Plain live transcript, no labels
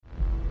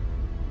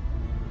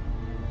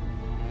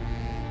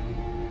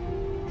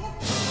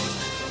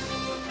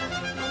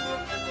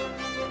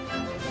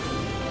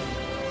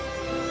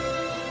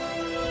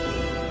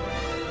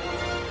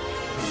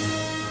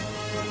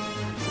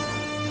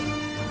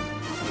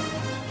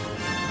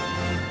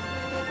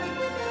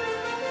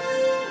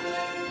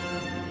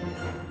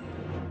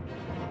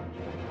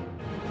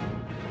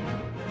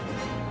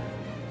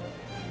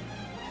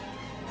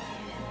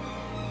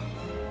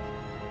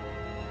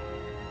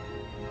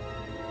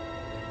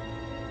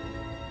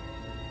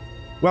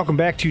Welcome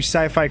back to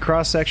Sci-Fi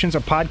Cross Sections, a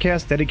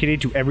podcast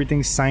dedicated to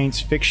everything science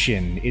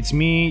fiction. It's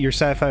me, your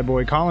sci-fi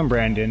boy, Colin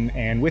Brandon,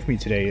 and with me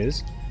today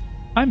is...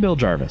 I'm Bill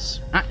Jarvis.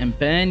 I am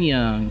Ben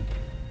Young.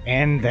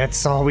 And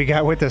that's all we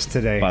got with us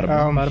today. Bada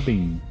boom, bada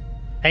bing.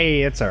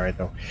 Hey, it's alright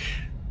though.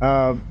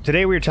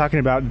 Today we are talking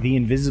about The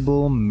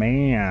Invisible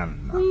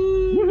Man.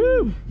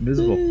 Woohoo!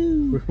 Invisible.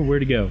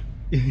 Where'd he go?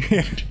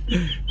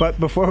 But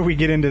before we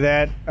get into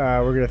that,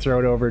 we're going to throw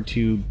it over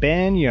to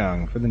Ben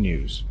Young for the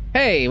news.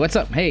 Hey, what's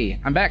up? Hey,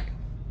 I'm back.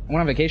 I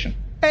went on vacation.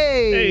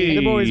 Hey,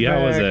 the boys how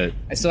back. was it?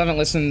 I still haven't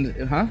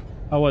listened. Huh?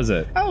 How was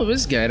it? Oh, it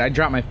was good. I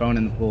dropped my phone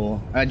in the pool.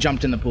 I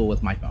jumped in the pool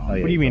with my phone. What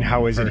do you mean,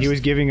 how is it? He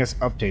was giving us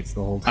updates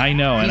the whole time. I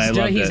know, and I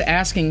loved He's it.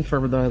 asking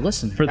for the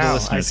listeners. For the Oh, I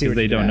listeners, see because what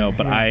they you don't did. know,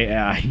 but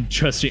I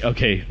trust you.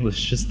 Okay, let's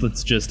just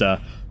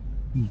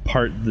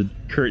part the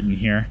curtain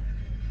here.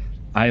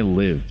 I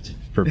lived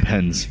for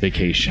Penn's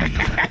vacation.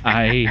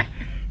 I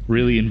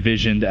really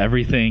envisioned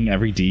everything,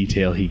 every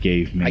detail he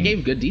gave me. I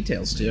gave good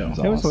details too.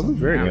 It was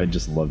very I good.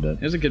 just loved it.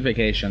 It was a good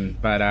vacation,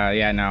 but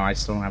yeah, no, I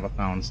still don't have a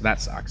phone, so that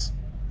sucks.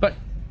 But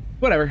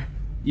whatever,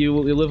 you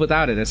live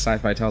without it, as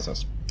sci-fi tells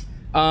us.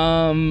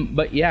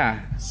 But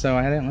yeah, so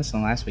I didn't listen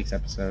to last week's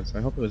episode, so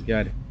I hope it was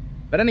good.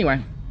 But anyway,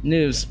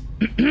 news.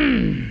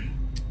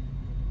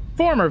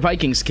 Former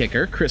Vikings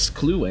kicker Chris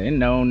Kluwe,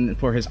 known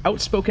for his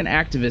outspoken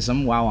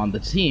activism while on the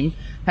team,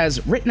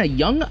 has written a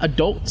young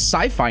adult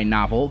sci-fi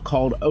novel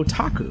called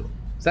Otaku.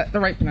 Is that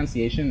the right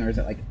pronunciation, or is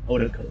it like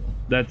Otaku?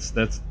 That's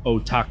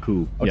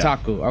otaku.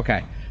 Otaku,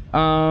 okay.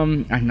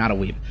 I'm not a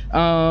weeb.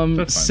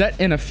 That's fine. Set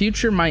in a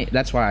future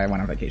that's why I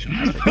went on vacation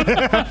last week.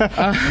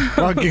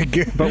 Well,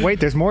 good. But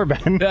wait, there's more,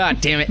 Ben. Ah,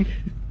 damn it.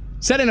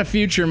 Set in a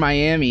future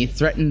Miami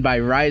threatened by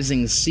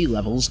rising sea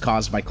levels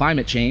caused by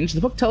climate change, the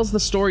book tells the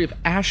story of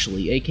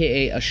Ashley,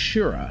 aka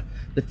Ashura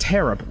the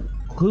Terrible.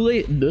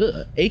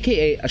 Kluwe,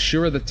 aka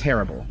Ashura the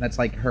Terrible. That's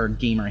like her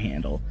gamer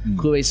handle.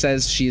 Kluwe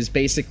says she is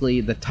basically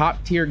the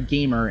top tier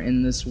gamer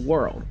in this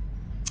world.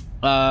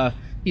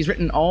 He's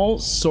written all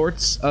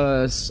sorts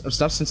of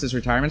stuff since his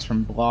retirement,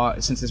 in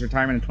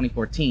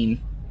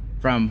 2014,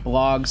 from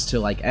blogs to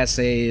like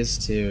essays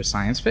to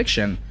science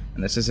fiction,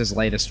 and this is his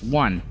latest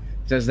one.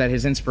 Says that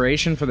his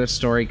inspiration for this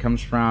story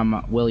comes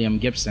from William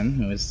Gibson,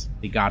 who is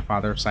the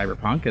godfather of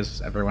cyberpunk,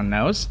 as everyone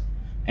knows.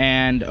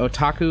 And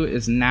Otaku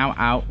is now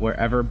out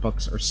wherever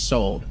books are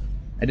sold.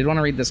 I did want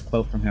to read this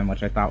quote from him,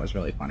 which I thought was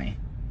really funny.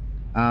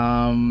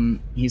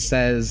 He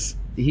says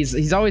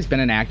he's always been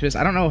an activist.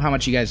 I don't know how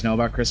much you guys know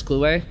about Chris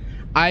Kluwe.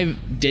 I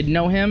did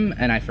know him,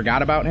 and I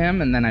forgot about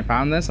him, and then I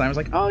found this, and I was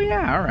like, oh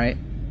yeah, all right.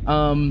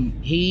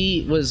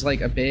 He was like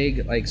a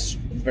big, like,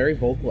 very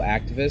vocal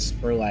activist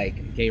for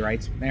like gay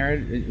marriage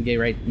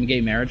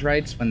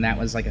rights when that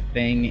was like a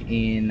thing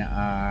in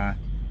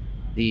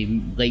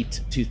the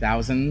late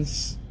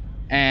 2000s,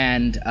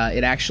 and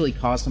it actually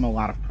caused him a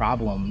lot of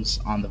problems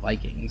on the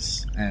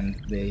Vikings,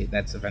 and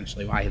that's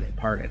eventually why they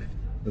parted.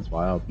 That's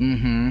wild.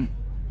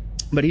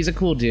 But he's a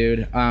cool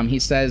dude. He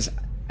says,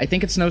 I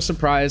think it's no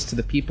surprise to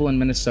the people in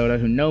Minnesota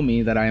who know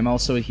me that I am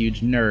also a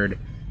huge nerd.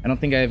 I don't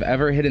think I have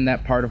ever hidden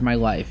that part of my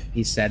life,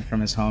 he said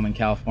from his home in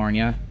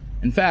California.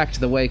 In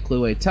fact, the way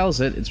Kluwe tells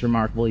it, it's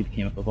remarkable he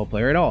became a football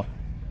player at all.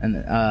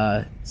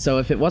 And so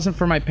if it wasn't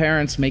for my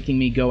parents making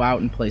me go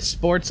out and play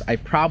sports, I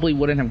probably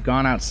wouldn't have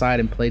gone outside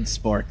and played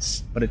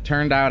sports. But it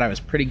turned out I was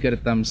pretty good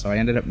at them, so I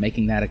ended up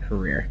making that a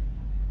career.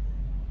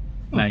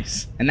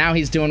 Nice. And now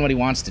he's doing what he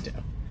wants to do.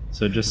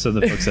 So just so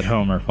the folks at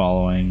home are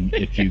following,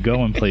 if you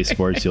go and play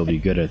sports, you'll be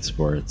good at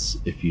sports.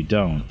 If you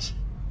don't,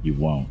 you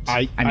won't.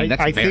 I mean,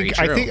 that's very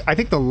true. I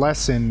think the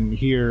lesson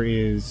here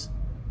is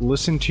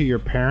listen to your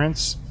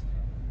parents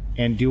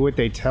and do what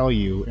they tell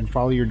you and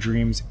follow your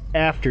dreams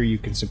after you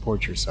can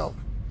support yourself.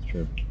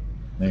 True.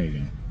 There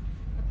you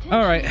go.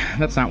 All right,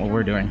 that's not what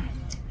we're doing.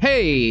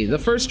 Hey, the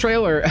first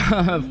trailer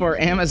for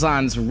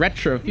Amazon's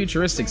retro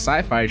futuristic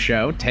sci-fi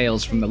show,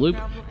 Tales from the Loop,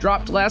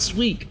 dropped last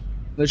week.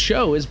 The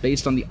show is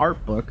based on the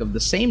art book of the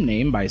same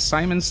name by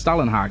Simon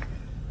Stålenhag,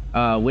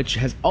 which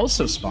has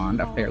also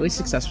spawned a fairly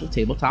successful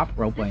tabletop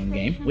role-playing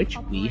game, which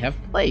we have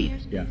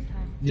played. Yeah.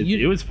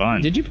 It was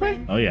fun. Did you play?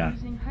 Oh, yeah.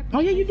 Oh,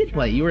 yeah, you did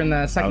play. You were in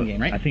the second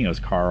game, right? I think it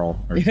was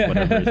Carl, or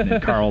whatever his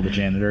name. Carl the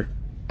janitor.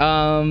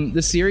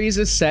 The series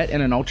is set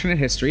in an alternate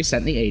history set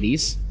in the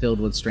 80s, filled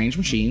with strange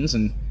machines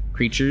and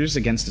creatures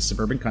against a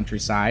suburban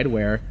countryside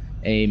where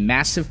a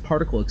massive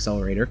particle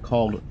accelerator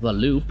called the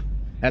Loop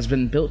has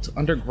been built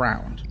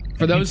underground.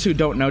 For those who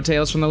don't know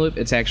Tales from the Loop,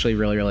 it's actually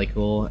really, really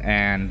cool,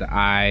 and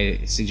I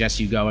suggest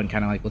you go and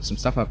kind of like look some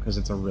stuff up because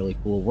it's a really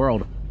cool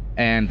world.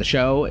 And the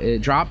show, it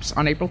drops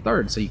on April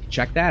 3rd, so you can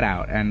check that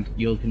out, and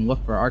you can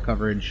look for our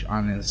coverage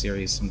on the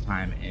series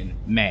sometime in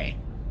May.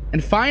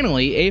 And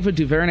finally, Ava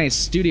DuVernay's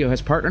studio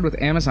has partnered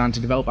with Amazon to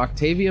develop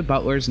Octavia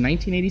Butler's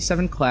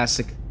 1987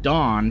 classic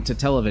Dawn to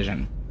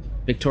television.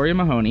 Victoria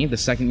Mahoney, the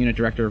second unit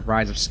director of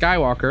Rise of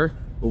Skywalker,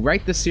 will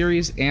write the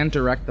series and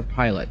direct the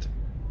pilot.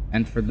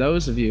 And for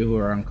those of you who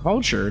are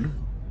uncultured,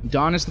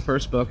 Dawn is the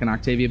first book in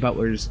Octavia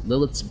Butler's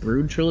Lilith's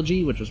Brood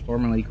trilogy, which was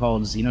formerly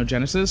called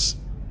Xenogenesis.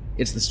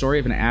 It's the story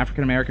of an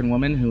African-American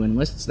woman who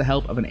enlists the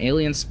help of an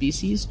alien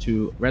species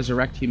to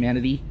resurrect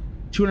humanity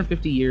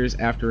 250 years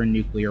after a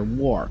nuclear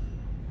war.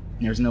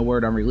 There's no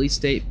word on release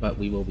date, but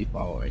we will be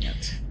following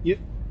it. You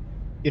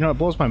know, it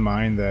blows my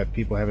mind that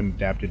people haven't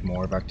adapted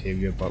more of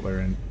Octavia Butler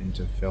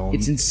into film.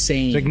 It's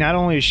insane. It's like, not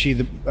only is she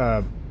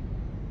the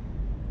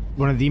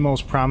one of the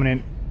most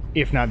prominent,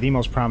 if not the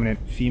most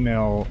prominent,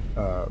 female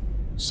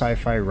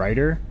sci-fi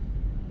writer,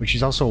 but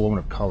she's also a woman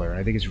of color. And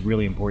I think it's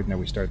really important that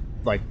we start,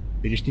 like,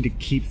 they just need to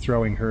keep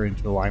throwing her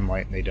into the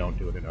limelight, and they don't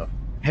do it enough.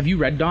 Have you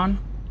read Dawn?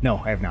 No,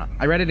 I have not.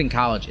 I read it in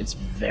college. It's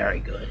very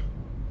good.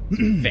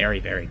 Very,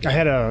 very good. I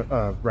had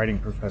a writing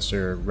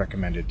professor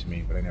recommend it to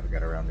me, but I never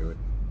got around to it.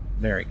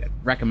 Very good.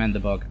 Recommend the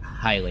book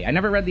highly. I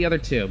never read the other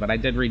two, but I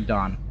did read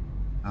Dawn.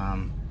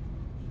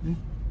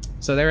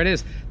 So there it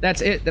is.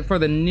 That's it for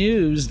the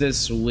news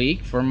this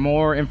week. For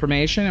more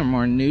information and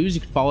more news,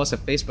 you can follow us at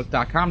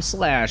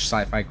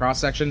facebook.com/sci-fi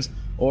cross-sections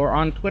or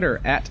on Twitter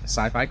at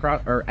sci-fi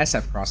or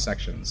SF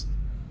cross-sections.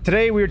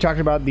 Today we were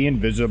talking about The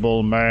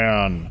Invisible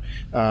Man.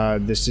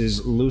 This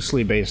is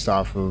loosely based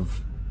off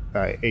of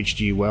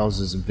H.G.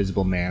 Wells'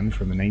 Invisible Man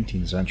from the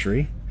 19th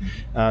century.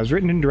 It was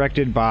written and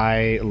directed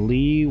by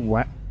Lee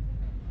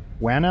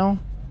Whannell?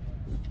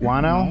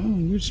 Oh,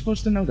 you're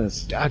supposed to know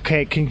this.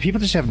 Okay, can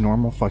people just have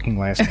normal fucking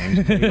last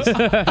names, please?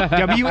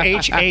 Whannell?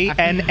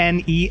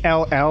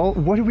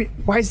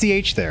 Why is the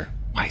H there?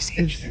 Why is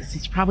the H there?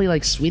 It's probably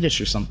like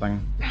Swedish or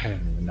something. I don't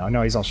even know.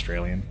 No, he's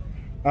Australian.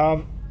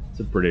 It's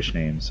a British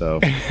name, so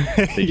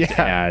they just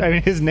add. I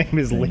mean, his name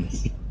is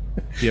things. Lee.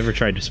 You ever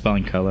tried to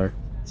spelling color?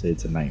 Say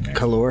it's a nightmare.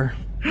 Color?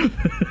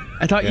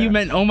 I thought you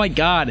meant, oh my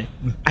god.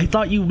 I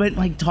thought you meant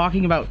like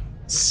talking about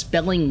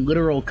spelling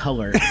literal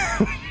color.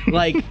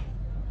 Like,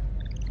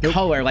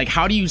 color. Like,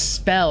 how do you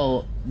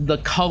spell the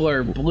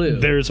color blue?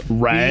 There's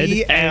red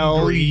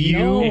and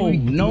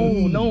green.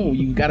 No.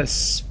 You gotta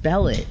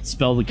spell it.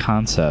 Spell the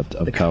concept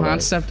of color. The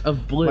concept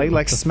of blue.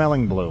 Like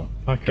smelling blue.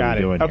 Got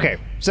it. Okay,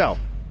 so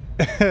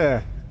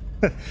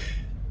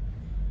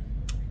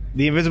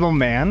The Invisible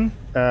Man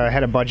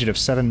had a budget of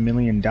 $7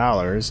 million,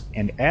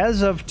 and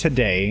as of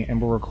today,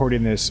 and we're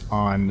recording this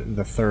on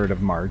the 3rd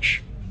of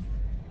March,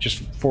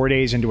 just 4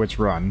 days into its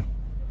run,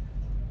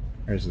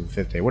 or is it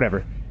the 5th day,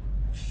 whatever,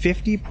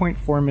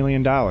 $50.4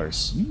 million.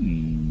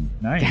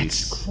 Nice.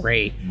 That's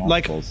great.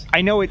 Multiples. Like,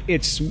 I know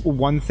it's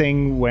one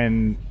thing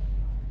when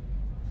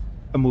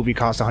a movie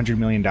costs $100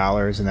 million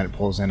and then it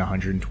pulls in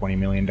 $120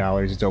 million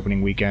its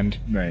opening weekend.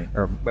 Right.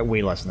 Or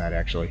way less than that,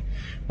 actually.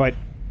 But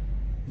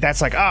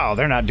that's like, oh,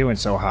 they're not doing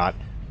so hot.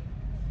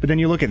 But then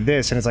you look at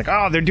this and it's like,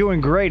 oh, they're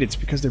doing great. It's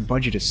because their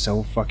budget is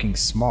so fucking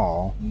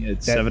small.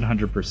 It's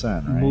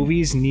 700%, right?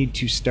 Movies need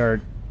to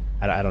start...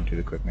 I don't do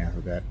the quick math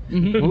with that.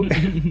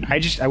 Mm-hmm.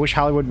 I wish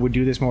Hollywood would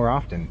do this more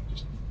often.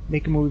 Just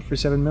make a movie for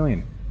 $7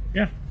 million.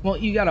 Yeah. Well,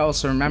 you gotta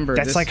also remember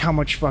That's like how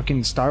much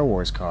fucking Star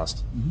Wars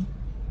cost. Mm-hmm.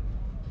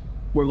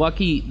 We're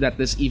lucky that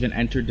this even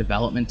entered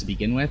development to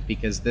begin with,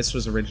 because this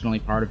was originally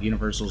part of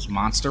Universal's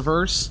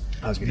Monsterverse.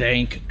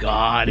 Thank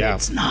God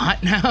it's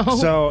not now.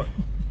 So,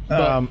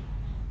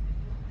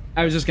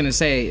 I was just gonna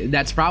say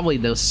that's probably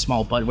where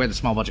the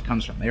small budget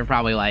comes from. They were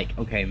probably like,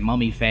 okay,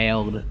 Mummy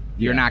failed.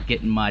 You're not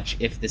getting much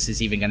if this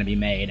is even going to be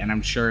made. And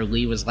I'm sure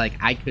Lee was like,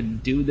 I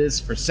could do this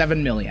for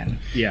 $7 million.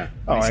 Yeah.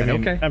 I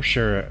mean, okay. I'm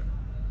sure.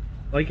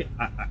 Like,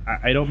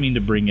 I don't mean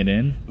to bring it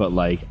in, but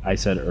like I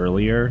said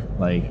earlier,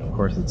 like, of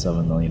course it's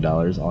 $7 million.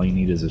 All you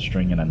need is a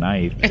string and a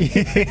knife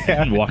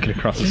and walk it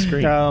across the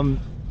screen.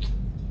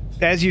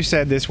 As you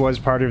said, this was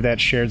part of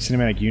that shared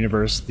cinematic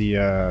universe,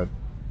 the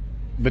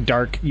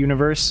Dark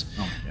Universe.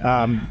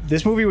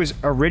 This movie was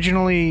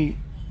originally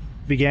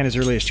began as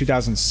early as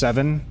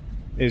 2007.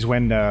 Is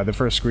when the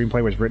first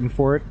screenplay was written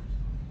for it.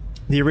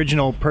 The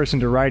original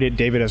person to write it,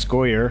 David S.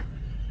 Goyer.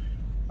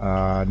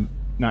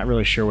 Not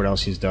really sure what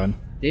else he's done.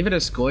 David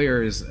S.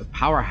 Goyer is a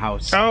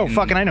powerhouse. Oh,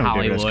 fucking I know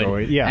Hollywood, David S.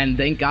 Goyer. Yeah, and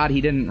thank God he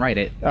didn't write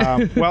it.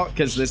 Well,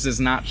 because this is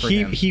not for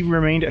him. He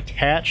remained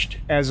attached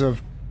as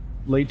of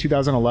late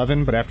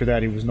 2011, but after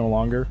that he was no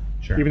longer.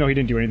 Sure. Even though he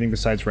didn't do anything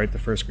besides write the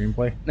first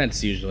screenplay.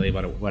 That's usually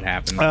what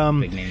happens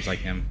with big names like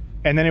him.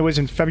 And then it was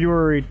in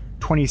February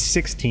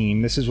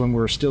 2016. This is when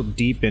we're still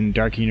deep in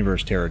Dark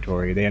Universe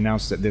territory. They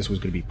announced that this was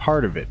going to be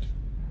part of it.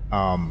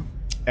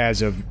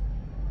 As of...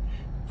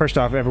 First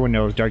off, everyone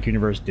knows Dark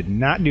Universe did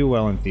not do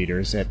well in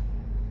theaters at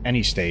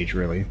any stage,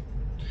 really.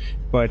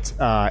 But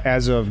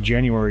as of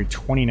January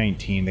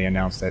 2019, they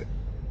announced that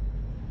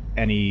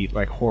any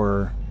like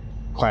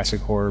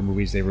classic horror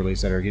movies they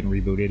released that are getting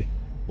rebooted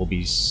will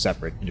be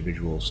separate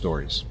individual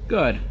stories.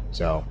 Good.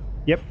 So,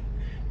 yep.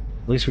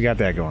 At least we got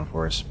that going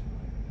for us.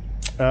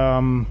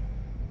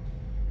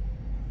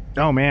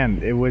 Oh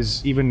man, it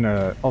was even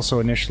also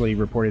initially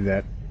reported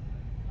that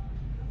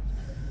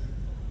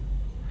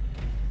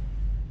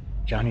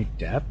Johnny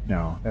Depp?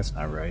 No, that's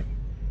not right.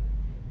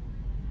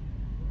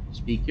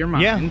 Speak your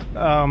mind.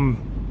 Yeah,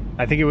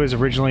 I think it was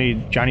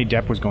originally Johnny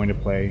Depp was going to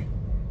play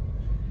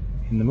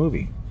in the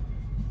movie.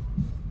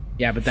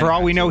 Yeah, but then for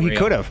all we know, he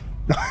could have.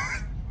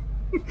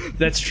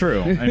 That's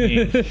true. I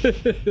mean,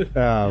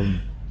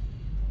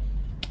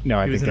 No,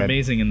 I He was think that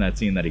amazing in that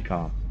scene that he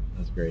coughed. That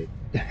was great.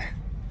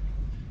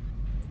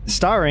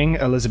 starring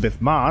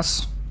Elizabeth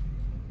Moss,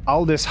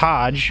 Aldous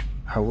Hodge.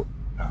 What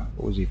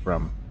was he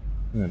from?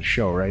 In the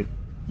show, right?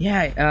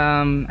 Yeah,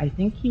 I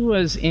think he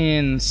was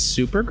in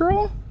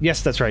Supergirl.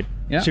 Yes, that's right.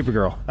 Yeah.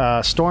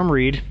 Supergirl. Storm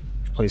Reed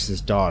plays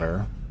his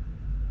daughter.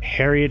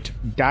 Harriet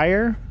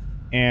Dyer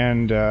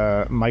and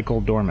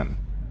Michael Dorman.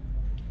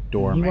 He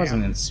Dorman.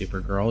 wasn't in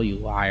Supergirl, you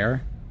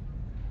liar.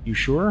 You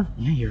sure?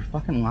 Yeah, you're a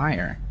fucking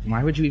liar.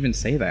 Why would you even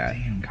say that?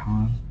 Damn,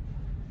 Colin.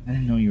 I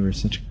didn't know you were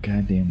such a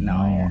goddamn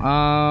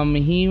liar.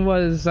 He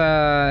was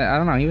I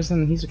don't know,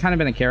 he's kind of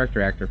been a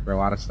character actor for a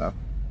lot of stuff.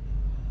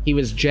 He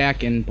was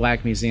Jack in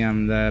Black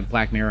Museum, the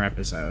Black Mirror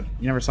episode.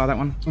 You never saw that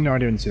one? No, I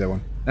didn't see that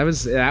one. That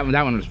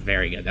one was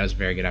very good. That was a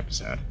very good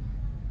episode.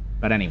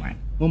 But anyway,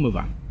 we'll move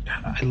on.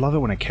 I love it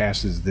when a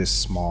cast is this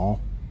small.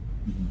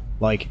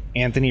 Like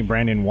Anthony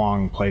Brandon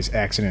Wong plays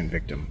accident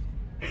victim.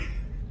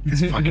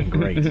 It's fucking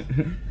great.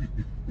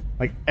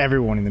 Like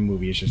everyone in the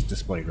movie is just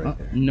displayed right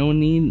there. No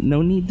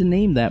need to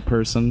name that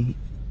person.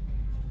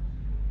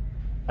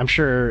 I'm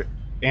sure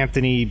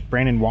Anthony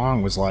Brandon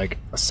Wong was like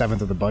a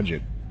seventh of the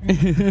budget.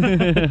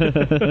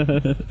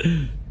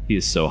 He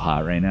is so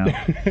hot right now.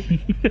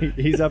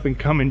 He's up and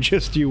coming.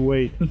 Just you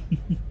wait.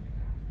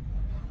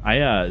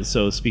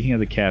 So speaking of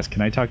the cast,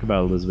 can I talk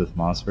about Elizabeth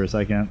Moss for a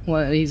second?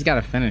 Well, he's got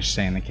to finish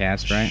saying the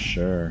cast, right?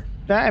 Sure.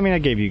 I mean, I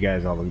gave you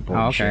guys all the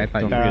important Oh, okay. shit. I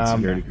thought Don't you forget were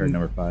security card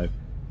number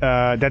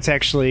 5. That's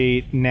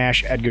actually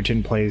Nash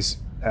Edgerton plays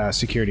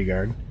security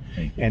guard.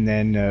 Thank you. And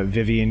then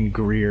Vivian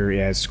Greer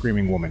as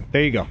Screaming Woman.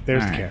 There you go.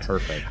 There's the Alright, cast.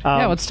 Perfect.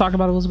 Yeah, let's talk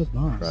about Elizabeth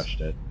Moss. Crushed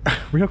it.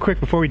 Real quick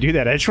before we do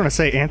that, I just want to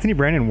say Anthony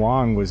Brandon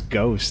Wong was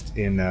Ghost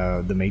in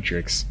The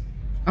Matrix.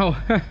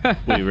 Oh.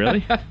 Wait,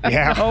 really?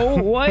 Yeah.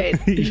 Oh,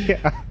 what?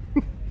 Yeah.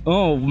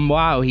 Oh,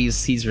 wow.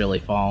 He's really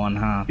fallen,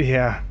 huh?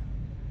 Yeah.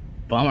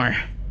 Bummer.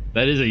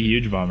 That is a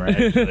huge bummer,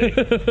 actually.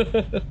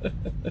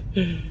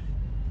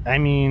 I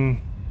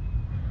mean,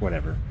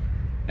 whatever.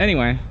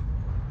 Anyway,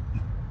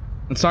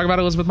 let's talk about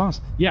Elizabeth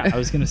Moss. Yeah, I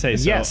was gonna say.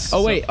 So, Yes.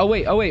 Oh wait.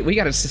 We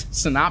gotta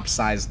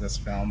synopsize this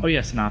film. Oh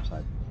yeah,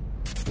 synopsis.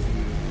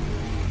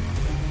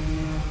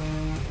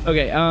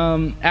 Okay.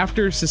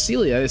 After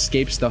Cecilia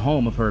escapes the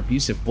home of her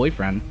abusive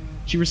boyfriend,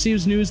 she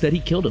receives news that he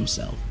killed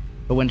himself.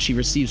 But when she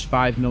receives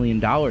 $5 million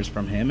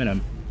from him and a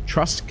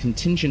trust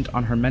contingent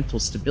on her mental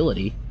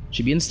stability,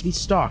 she begins to be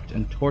stalked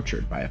and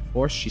tortured by a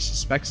force she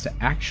suspects to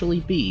actually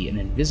be an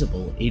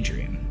invisible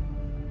Adrian.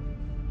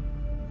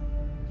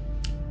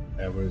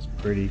 That was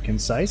pretty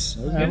concise.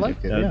 I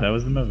liked it. That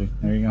was the movie.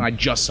 There you go. I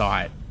just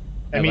saw it.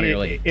 I mean,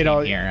 literally it came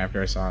all- here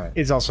after I saw it.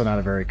 It's also not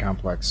a very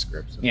complex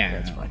script. So Yeah,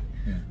 that's no. fine.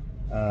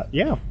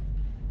 Yeah. All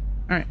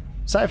right.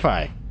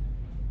 Sci-fi.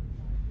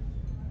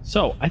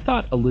 So I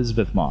thought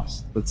Elizabeth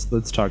Moss.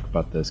 Let's talk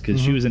about this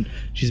because Mm-hmm.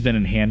 she's been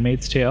in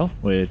 *Handmaid's Tale*,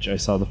 which I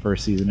saw the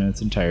first season in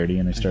its entirety,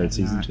 and I started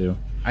season 2.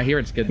 I hear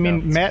it's good. I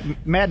mean,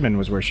 Mad Men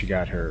was where she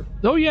got her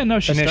Oh yeah, no,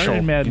 she started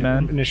in *Mad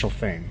Men*, initial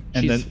fame.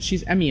 and then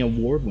she's Emmy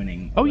award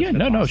winning. oh yeah,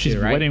 no, she's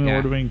right? winning Yeah.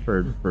 award winning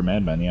for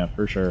 *Mad Men*. Yeah,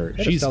 for sure. She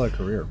had a She's stellar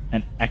career.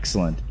 an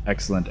excellent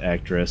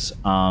actress.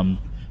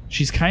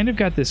 She's kind of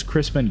got this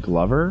Crispin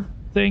Glover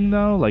thing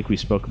though, like we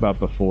spoke about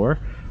before,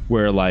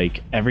 where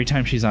like every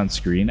time she's on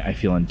screen, I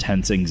feel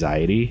intense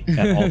anxiety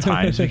at all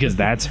times because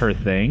that's her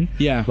thing.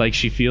 Yeah. like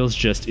she feels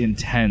just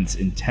intense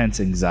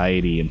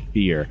anxiety and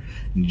fear,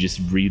 and you just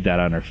read that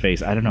on her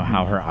face. I don't know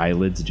how her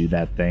eyelids do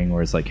that thing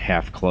where it's like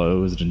half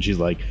closed and she's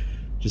like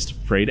just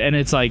afraid, and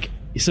it's like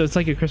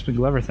a Crispin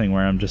Glover thing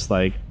where I'm just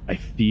like I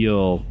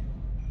feel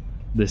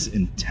this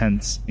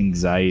intense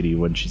anxiety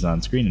when she's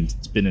on screen, and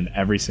it's been in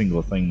every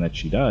single thing that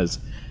she does,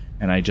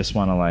 and I just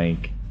want to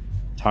like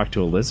talk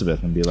to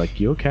Elizabeth and be like,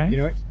 you okay? You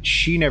know what?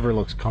 She never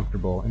looks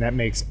comfortable, and that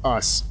makes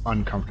us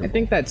uncomfortable. I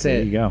think that's There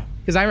it. you go.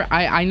 Because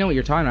I know what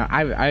you're talking about.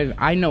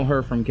 I know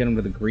her from Get Him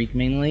to the Greek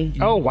mainly.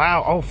 Oh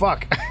wow! Oh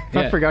fuck! I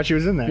Yeah. forgot she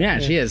was in that. Yeah,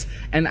 she is,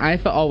 and I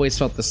always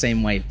felt the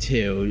same way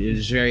too. It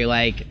was very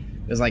like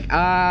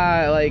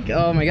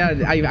oh my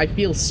god, I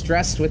feel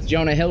stressed with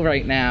Jonah Hill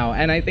right now,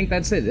 and I think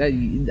that's it.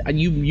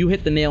 You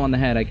hit the nail on the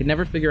head. I could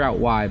never figure out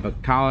why,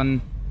 but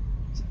Colin,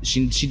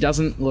 she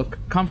doesn't look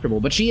comfortable,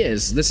 but she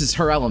is. This is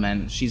her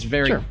element. She's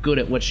very Sure. good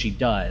at what she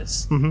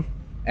does.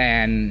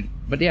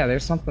 But yeah,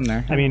 there's something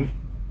there. I mean,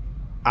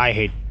 I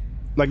hate.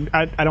 Like,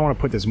 I don't want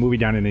to put this movie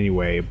down in any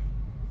way.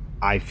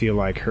 I feel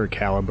like her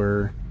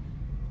caliber.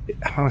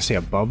 I don't want to say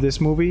above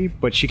this movie,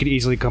 but she could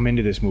easily come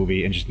into this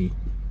movie and just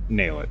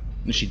nail it.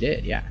 she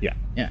did. Yeah.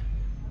 Yeah.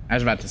 I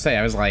was about to say.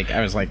 I was like,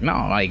 no,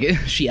 like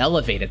she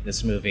elevated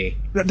this movie.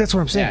 That's what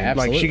I'm saying. Yeah,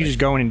 like, she absolutely. could just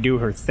go in and do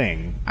her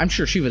thing. I'm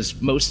sure she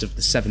was most of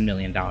the $7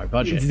 million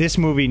budget. This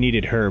movie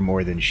needed her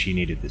more than she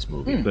needed this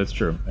movie. That's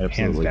true. Hands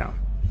Absolutely. down.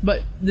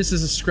 But this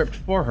is a script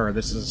for her.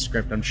 This is a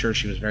script I'm sure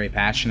she was very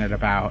passionate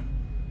about.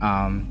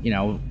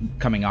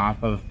 Coming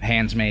off of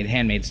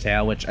Handmaid's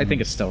Tale, which I think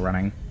is still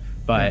running.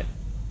 But,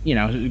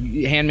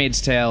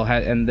 Handmaid's Tale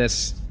and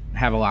this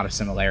have a lot of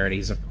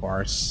similarities, of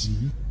course.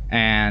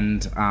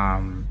 And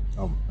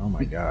Oh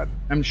my god.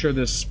 I'm sure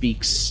this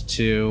speaks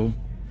to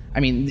I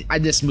mean,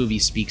 this movie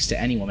speaks to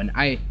any woman.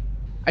 I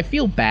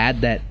feel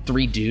bad that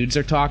 3 dudes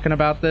are talking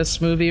about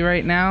this movie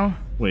right now.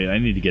 Wait, I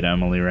need to get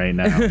Emily right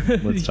now.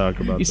 Let's talk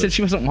about You this. said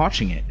she wasn't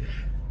watching it.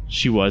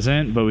 She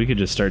wasn't, but we could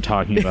just start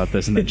talking about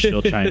this and then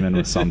she'll chime in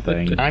with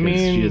something. I mean-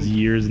 because she has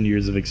years and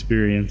years of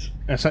experience.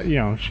 That's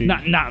not, she.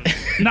 Not like that.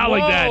 Not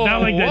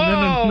like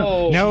that.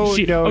 No. No,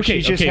 She, no. okay,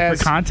 she just okay. has.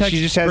 For context, She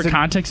just has.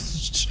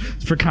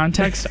 for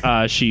context,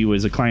 she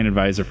was a client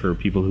advisor for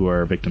people who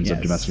are victims of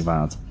Yes. domestic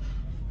violence.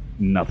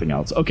 Nothing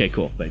else. Okay,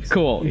 cool. Thanks.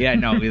 Cool. Yeah,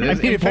 no. I mean,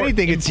 if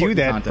anything, it's you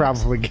that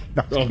probably.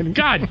 Oh,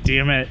 God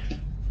damn it.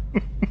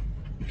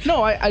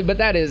 No, but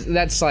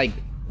that's like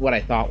what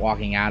I thought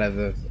walking out of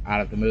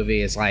the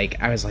movie is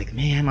like I was like,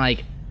 man,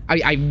 like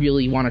I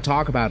really want to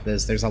talk about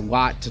this. There's a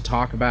lot to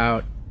talk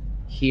about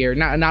here.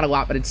 Not a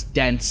lot, but it's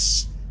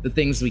dense. The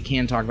things we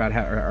can talk about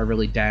are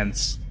really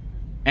dense,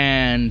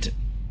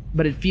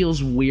 but it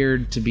feels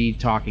weird to be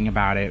talking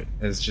about it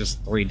as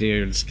just 3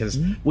 dudes because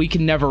we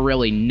can never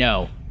really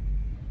know.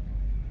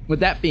 With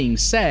that being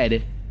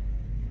said,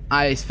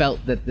 I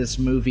felt that this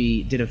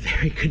movie did a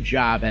very good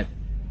job at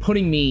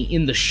putting me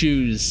in the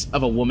shoes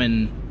of a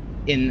woman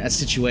in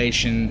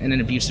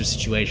an abusive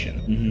situation.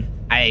 Mm-hmm.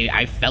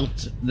 I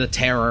felt the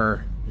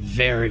terror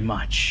very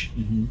much.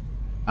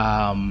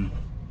 Mm-hmm.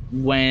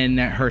 When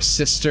her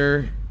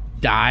sister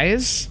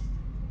dies,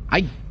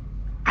 I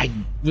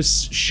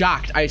was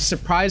shocked. I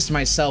surprised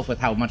myself with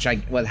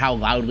how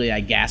loudly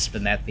I gasped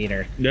in that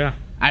theater. Yeah.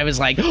 I was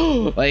like,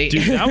 like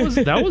Dude,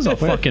 that was a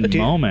fucking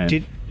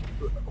moment.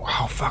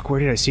 Oh fuck! Where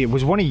did I see it?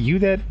 Was one of you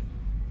that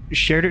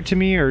shared it to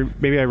me, or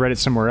maybe I read it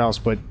somewhere else?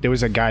 But there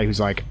was a guy who's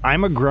like,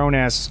 "I'm a grown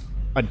ass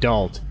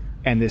adult,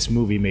 and this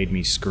movie made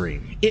me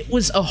scream." it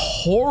was a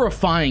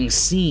horrifying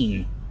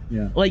scene.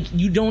 Yeah. Like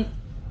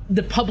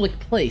the public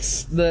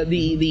place,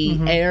 the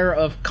air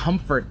of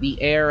comfort, the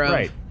air of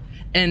Right.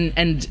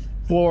 and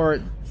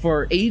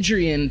for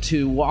Adrian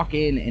to walk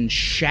in and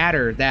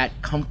shatter that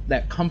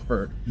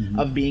comfort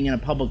of being in a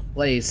public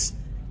place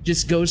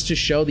just goes to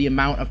show the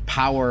amount of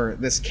power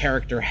this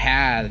character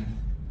had,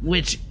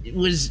 which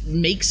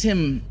makes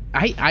him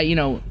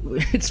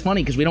it's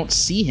funny because we don't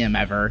see him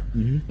ever.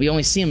 We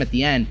only see him at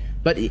the end,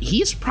 but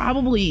he's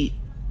probably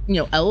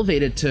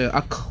elevated to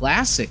a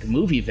classic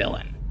movie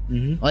villain.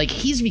 Like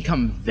he's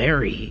become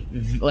very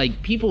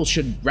like people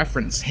should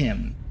reference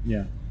him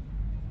Yeah.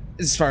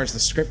 as far as the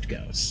script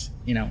goes.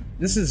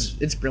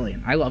 It's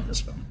brilliant. I love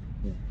this film.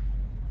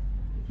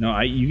 No,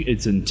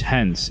 it's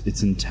intense.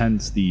 It's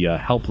intense, the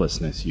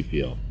helplessness you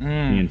feel the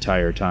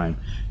entire time.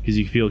 Because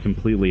you feel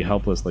completely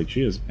helpless like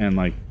she is. And,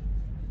 like,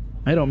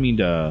 I don't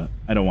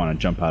want to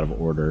jump out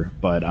of order,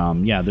 but,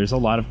 yeah, there's a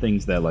lot of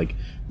things that, like,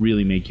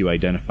 really make you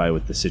identify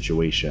with the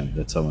situation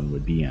that someone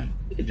would be in.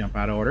 We could jump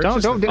out of order.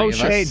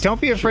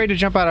 Don't be afraid to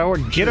jump out of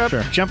order. Get up,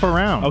 Sure. jump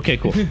around. Okay,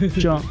 cool.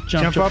 Jump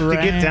Jump up to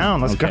get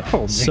down. Let's Okay. go.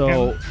 man.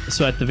 So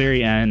at the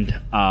very end,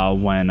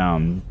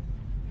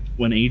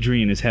 when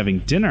Adrian is having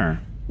dinner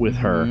with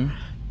her,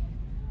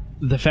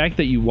 the fact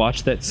that you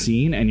watch that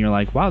scene and you're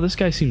like, wow, this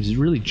guy seems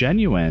really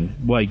genuine.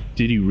 Like,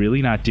 did he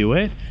really not do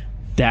it?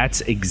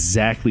 That's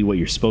exactly what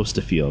you're supposed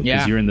to feel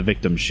because you're in the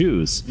victim's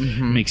shoes.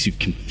 It makes you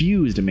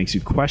confused. It makes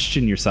you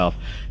question yourself.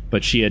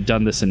 But she had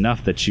done this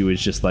enough that she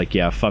was just like,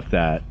 yeah, fuck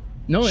that.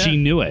 No, She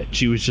knew it.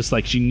 She was just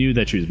like, she knew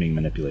that she was being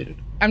manipulated.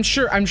 I'm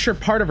sure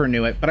part of her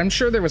knew it, but I'm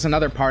sure there was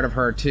another part of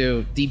her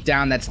too, deep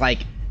down, that's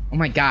like, oh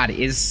my god,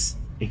 is.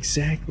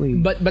 Exactly.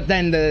 But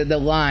then the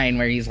line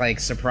where he's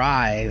like,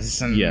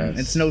 surprise, and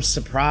it's no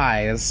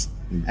surprise,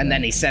 and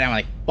then he said, I'm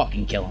like,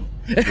 fucking kill him.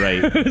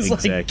 Right. It's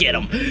Exactly. like, get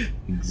him.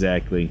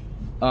 Exactly.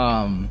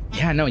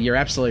 Yeah, no, you're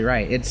absolutely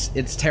right.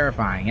 It's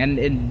terrifying,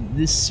 and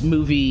this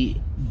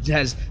movie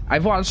has.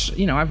 I've watched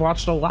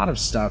a lot of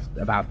stuff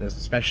about this,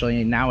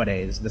 especially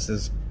nowadays. This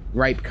is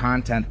ripe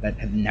content that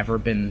had never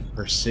been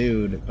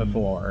pursued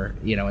before,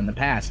 in the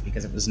past,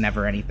 because it was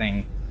never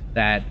anything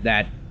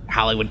that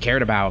Hollywood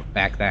cared about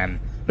back then.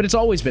 But it's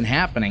always been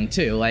happening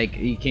too. Like,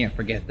 you can't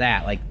forget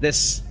that. Like,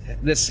 this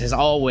has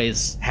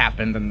always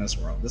happened in this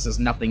world. This is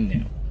nothing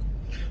new.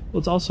 Well,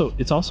 it's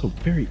also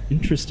very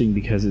interesting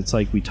because it's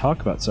like we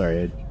talk about.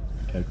 Sorry,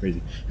 I got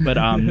crazy, but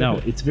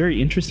no, it's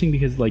very interesting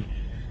because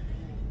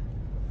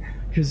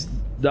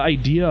the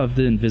idea of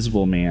the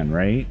Invisible Man,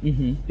 right,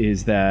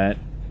 is that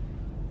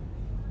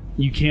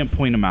you can't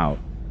point him out.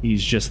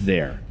 He's just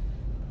there.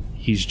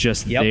 He's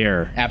just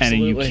there,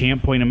 absolutely. and you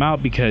can't point him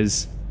out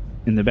because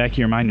in the back of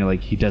your mind you're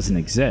like, he doesn't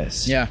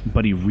exist. Yeah.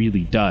 But he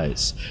really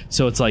does.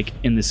 So it's like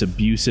in this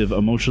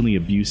emotionally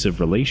abusive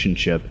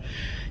relationship.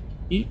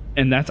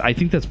 And I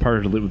think that's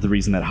part of the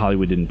reason that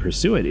Hollywood didn't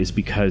pursue it, is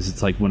because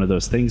it's like one of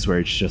those things where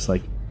it's just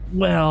like,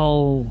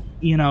 well,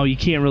 you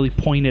can't really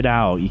point it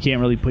out. You can't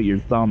really put your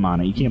thumb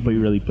on it. You can't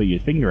really put your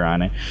finger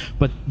on it.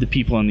 But the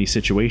people in these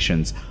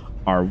situations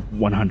are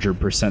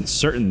 100%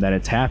 certain that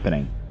it's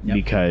happening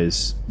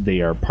because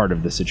they are part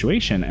of the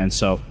situation. And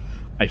so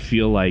I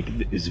feel like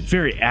it's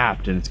very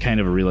apt, and it's kind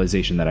of a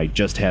realization that I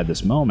just had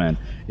this moment,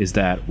 is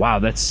that, wow,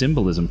 that's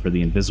symbolism for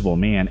the Invisible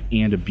Man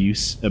and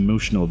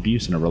emotional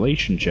abuse in a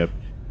relationship.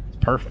 It's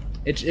perfect.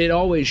 It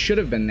always should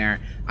have been there.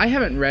 I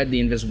haven't read The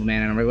Invisible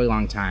Man in a really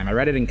long time. I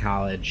read it in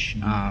college.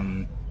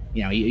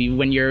 You know,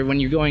 when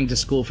you're going to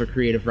school for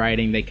creative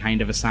writing, they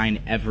kind of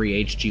assign every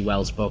H.G.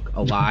 Wells book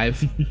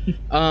alive.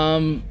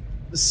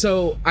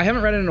 So I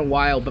haven't read it in a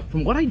while, but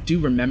from what I do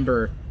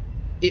remember,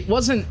 it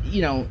wasn't,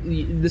 you know,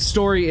 the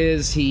story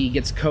is he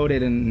gets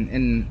coated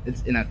in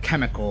a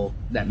chemical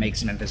that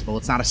makes him invisible.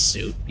 It's not a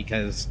suit,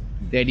 because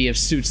the idea of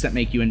suits that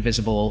make you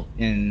invisible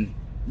in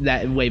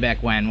that way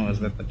back when was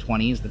that the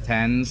 20s, the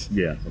 10s.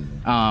 Yeah.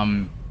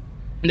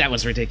 That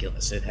was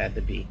ridiculous. It had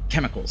to be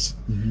chemicals.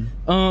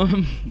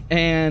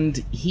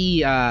 And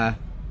he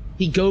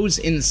goes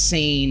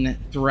insane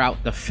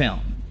throughout the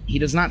film. He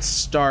does not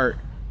start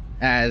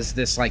as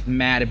this like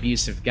mad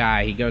abusive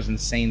guy. He goes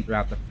insane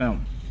throughout the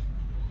film.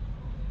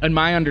 And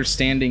my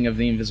understanding of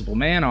The Invisible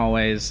Man,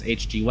 always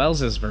H.G.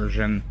 Wells's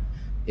version,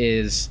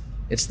 is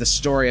it's the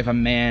story of a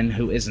man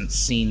who isn't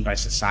seen by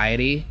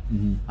society,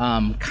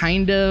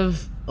 kind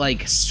of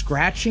like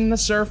scratching the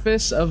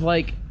surface of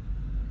like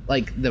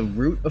the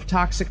root of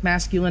toxic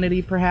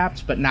masculinity,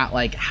 perhaps, but not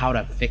like how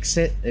to fix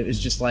it. It was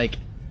just like,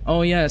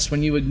 oh yes,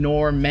 when you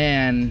ignore a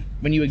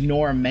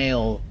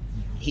male,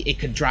 it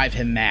could drive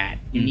him mad.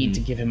 You need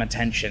to give him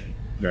attention.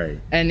 Right.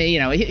 And, you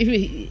know,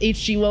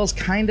 H.G. Wells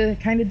kind of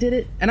did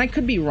it. And I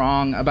could be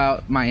wrong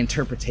about my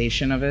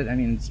interpretation of it. I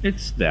mean,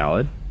 It's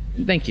valid.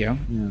 thank you.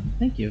 Yeah.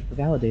 Thank you for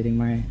validating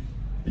my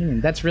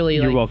opinion. That's really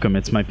You're welcome.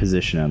 It's my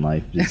position in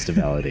life just to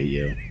validate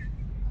you.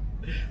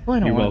 Well, I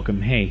don't You're want-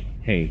 welcome. Hey,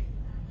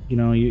 you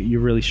know,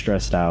 you're really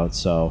stressed out,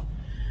 so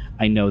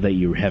I know that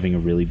you're having a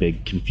really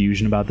big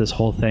confusion about this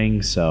whole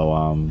thing, so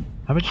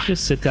how about you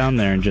just sit down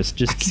there and just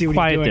see keep what you're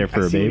quiet doing. there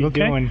for I a see babe, what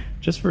you're okay? doing.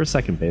 Just for a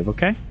second, babe,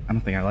 okay? I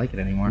don't think I like it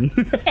anymore.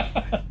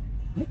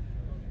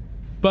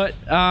 But,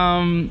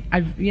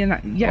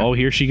 yeah. Oh,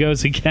 here she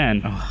goes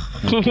again. Oh,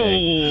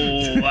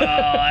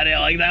 wow, I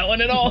didn't like that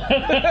one at all.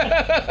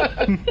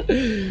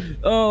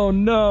 Oh,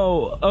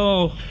 no.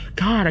 Oh,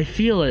 God, I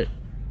feel it.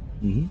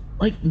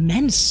 Like,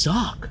 men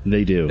suck.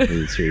 They do.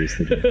 They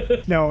seriously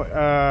do. No,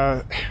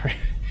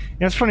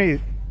 it's funny.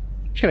 I'm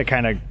just gonna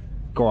kind of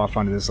go off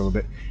onto this a little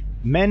bit.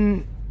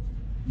 Men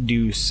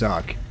do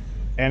suck,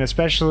 and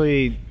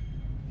especially,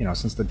 you know,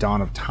 since the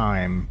dawn of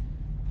time,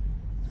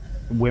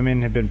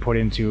 women have been put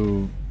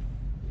into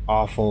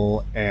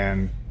awful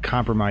and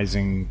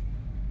compromising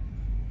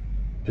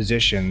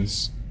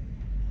positions,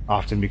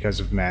 often because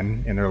of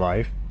men in their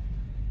life.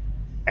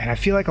 And I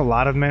feel like a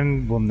lot of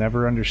men will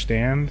never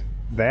understand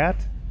that.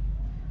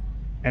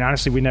 And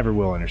honestly, we never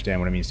will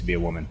understand what it means to be a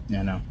woman.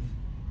 Yeah, no.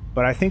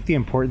 But I think the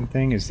important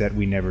thing is that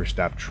we never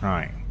stop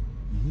trying.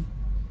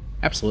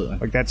 Absolutely.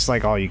 Like, that's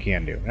like all you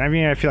can do. And I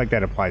mean, I feel like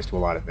that applies to a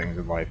lot of things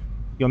in life.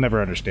 You'll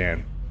never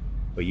understand,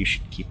 but you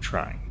should keep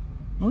trying.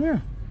 Oh, yeah.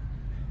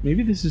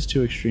 Maybe this is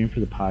too extreme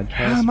for the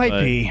podcast. It might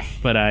be.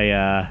 But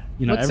I,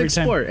 you know, Let's every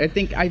explore. I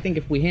think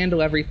if we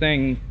handle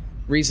everything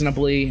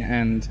reasonably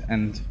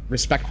and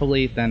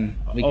respectfully, then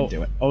we can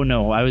do it. Oh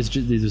no, this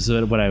is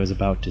what I was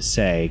about to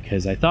say,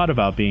 because I thought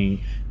about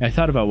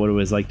what it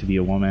was like to be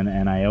a woman,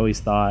 and I always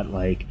thought,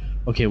 like,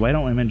 okay, why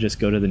don't women just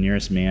go to the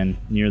nearest man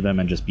near them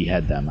and just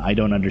behead them? I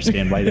don't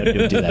understand why they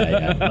don't do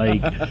that yet.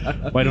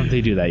 Like, why don't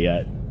they do that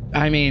yet?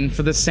 I mean,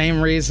 for the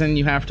same reason,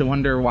 you have to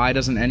wonder, why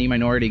doesn't any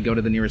minority go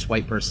to the nearest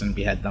white person and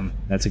behead them?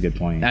 That's a good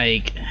point.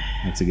 Like,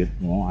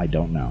 Well, I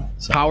don't know.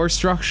 So. power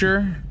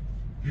structure,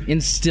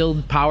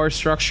 instilled power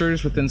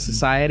structures within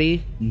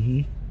society.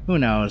 Mm-hmm. Who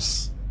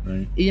knows?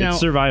 Right. You know, it's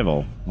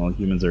survival. Well,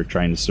 humans are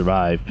trying to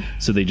survive,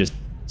 so they just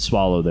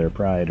swallow their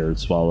pride or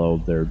swallow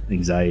their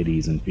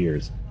anxieties and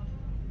fears.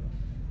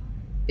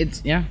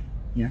 it's yeah.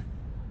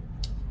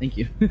 Thank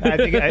you.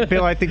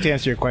 I think to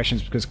answer your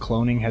questions, because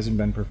cloning hasn't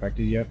been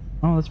perfected yet.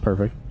 Oh, that's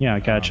perfect. Yeah, I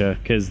gotcha.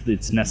 Because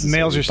it's necessary.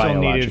 Males are still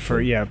needed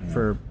biologically.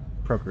 for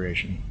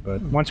procreation.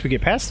 But once we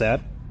get past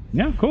that,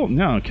 Yeah, cool.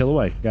 No, kill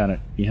away. Got it.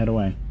 Behead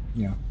away.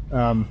 yeah.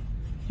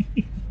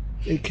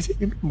 Because it'd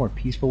be a more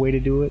peaceful way to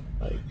do it.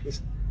 Like,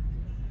 just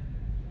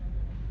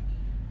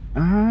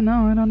No,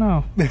 I don't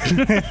know.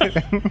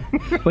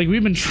 Like,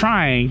 we've been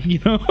trying, you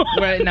know?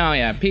 Well, no,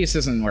 yeah, peace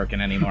isn't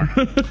working anymore.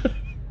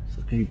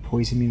 maybe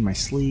poison me in my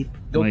sleep.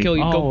 Go Like,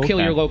 kill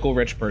okay. your local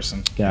rich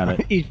person. Got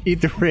it.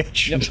 Eat the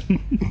rich.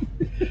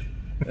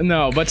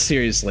 No, but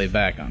seriously,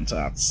 back on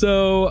top.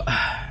 So,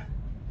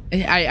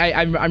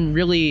 I'm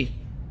really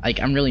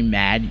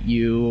mad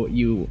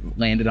you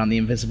landed on the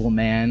Invisible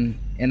Man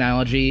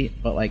analogy,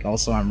 but like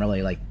also I'm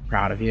really like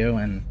proud of you,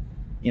 and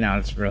you know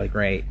it's really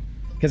great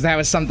because that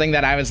was something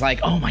that I was like,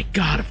 oh my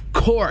god, of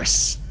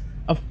course,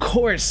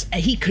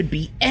 he could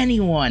be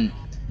anyone.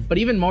 But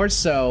even more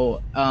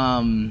so,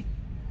 I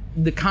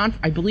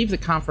believe the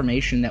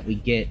confirmation that we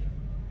get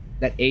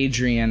that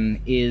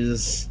Adrian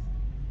is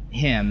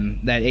him,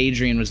 that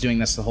Adrian was doing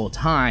this the whole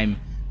time,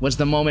 was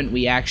the moment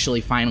we actually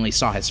finally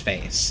saw his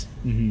face.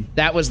 Mm-hmm.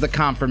 That was the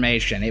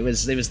confirmation. It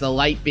was the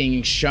light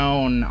being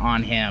shown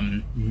on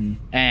him,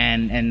 mm-hmm.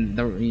 and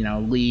the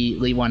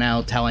Lee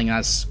Whannell telling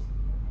us,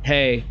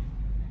 hey,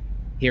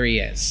 here he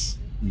is,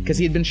 because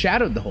he had been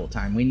shadowed the whole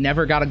time. We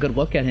never got a good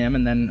look at him,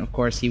 and then of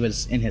course he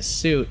was in his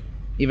suit.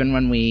 even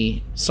when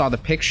we saw the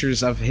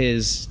pictures of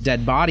his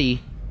dead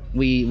body,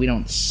 we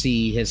don't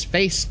see his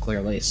face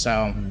clearly.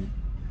 So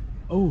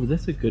Oh,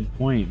 that's a good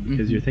point,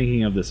 because you're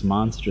thinking of this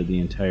monster the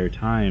entire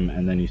time,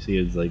 and then you see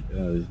it's like,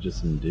 oh, it's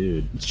just some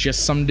dude. it's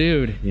just some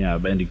dude. Yeah,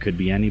 and it could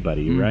be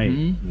anybody, right?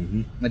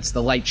 It's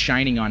the light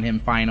shining on him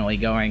finally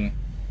going,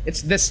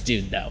 it's this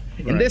dude though.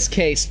 In Right. this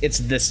case, it's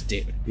this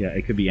dude. Yeah,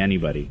 it could be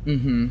anybody.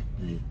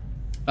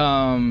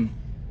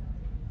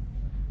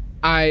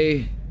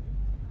 I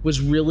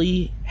was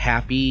really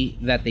happy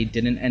that they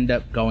didn't end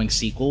up going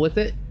sequel with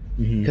it,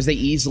 because they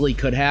easily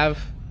could have.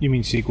 You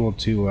mean sequel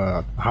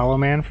to Hollow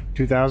Man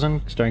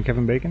 2000, starring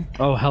Kevin Bacon?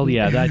 Oh, hell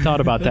yeah. I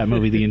thought about that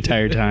movie the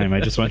entire time.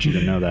 I just want you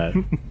to know that.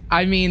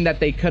 I mean that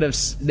they could have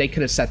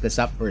set this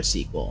up for a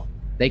sequel.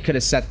 They could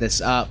have set this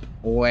up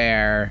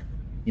where,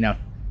 you know,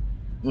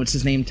 what's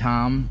his name,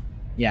 Tom?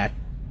 Yeah,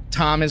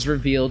 Tom is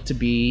revealed to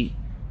be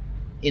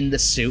in the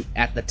suit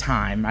at the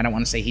time. I don't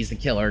want to say he's the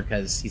killer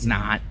because he's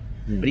not,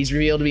 but he's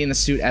revealed to be in the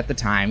suit at the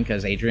time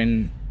because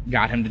Adrian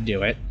got him to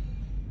do it.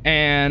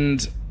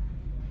 And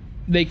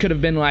they could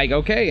have been like,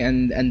 okay,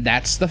 and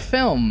that's the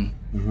film.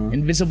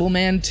 Invisible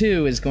Man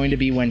 2 is going to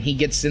be when he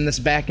gets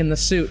back in the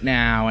suit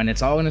now, and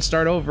it's all going to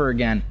start over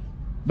again.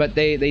 But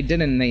they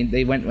didn't.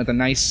 They went with a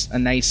nice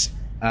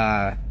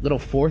little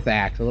fourth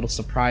act, a little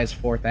surprise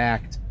fourth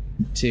act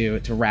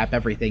to wrap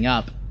everything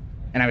up.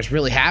 And I was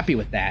really happy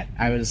with that.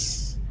 I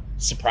was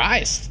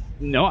surprised.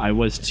 No, I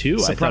was too.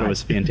 I thought it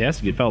was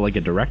fantastic. It felt like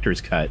a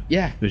director's cut.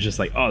 Yeah. It was just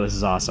like, oh, this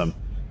is awesome.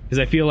 Because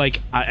I feel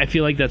like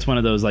that's one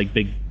of those like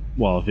big,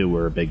 well, if it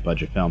were a big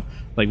budget film,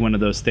 like one of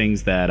those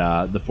things that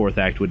the fourth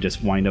act would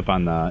just wind up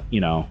on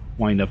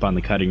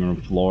the cutting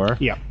room floor.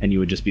 Yeah. And you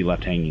would just be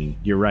left hanging.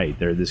 You're right.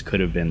 This could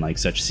have been like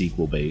such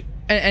sequel bait.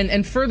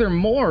 And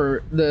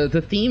furthermore,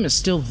 the theme is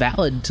still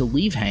valid to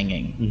leave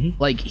hanging.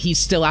 Like, he's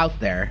still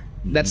out there.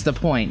 That's the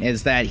point,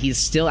 is that he's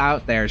still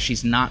out there.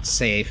 She's not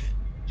safe.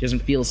 She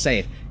doesn't feel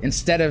safe.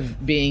 Instead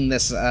of being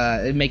this,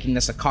 making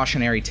this a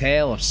cautionary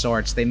tale of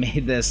sorts, they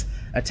made this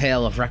a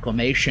tale of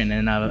reclamation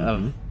and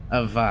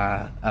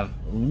of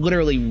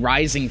literally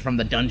rising from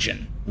the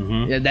dungeon.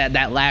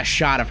 That last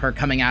shot of her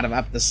coming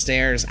up the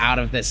stairs out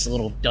of this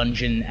little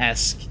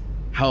dungeon-esque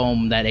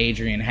home that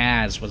Adrian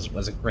has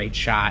was a great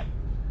shot.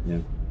 Yeah.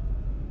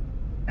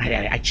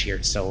 I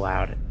cheered so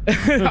loud.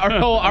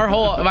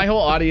 my whole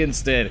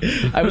audience did.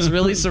 I was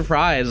really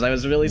surprised.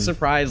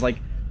 Like,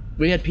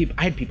 I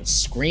had people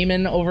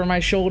screaming over my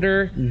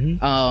shoulder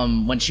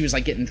when she was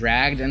like getting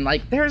dragged, and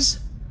like there's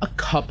a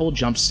couple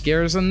jump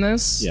scares in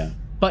this. Yeah.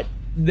 But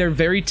they're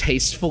very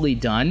tastefully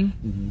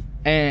done,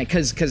 and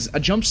because a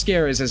jump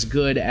scare is as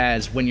good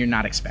as when you're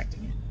not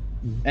expecting it,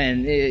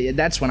 and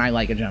that's when I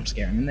like a jump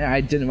scare. And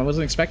I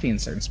wasn't expecting in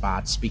certain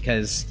spots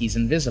because he's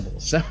invisible.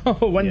 So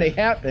when they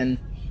happen,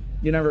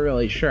 you're never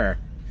really sure.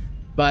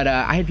 But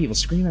I had people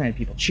screaming, I had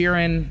people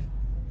cheering.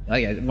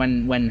 Like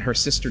when her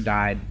sister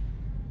died,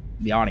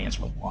 the audience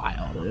went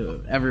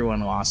wild.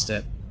 Everyone lost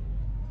it.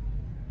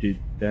 Dude,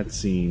 that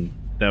scene,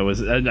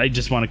 I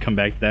just want to come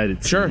back to that.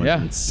 It's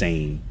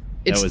insane.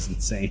 That was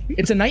insane.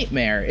 It's a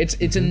nightmare.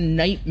 It's a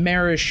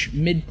nightmarish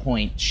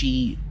midpoint.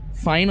 She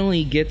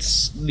finally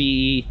gets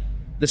the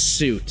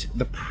suit,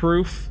 the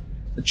proof,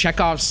 the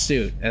Chekhov's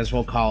suit, as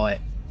we'll call it,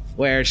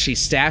 where she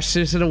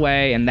stashes it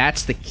away, and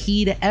that's the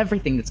key to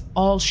everything. That's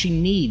all she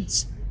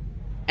needs.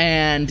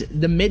 And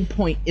the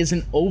midpoint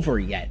isn't over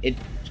yet. It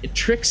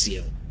tricks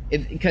you.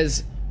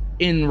 Because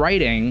in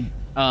writing,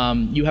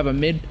 you have a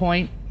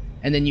midpoint,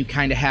 and then you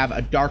kind of have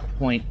a dark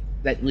point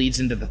that leads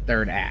into the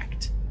third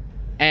act.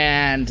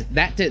 And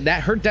that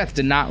her death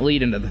did not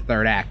lead into the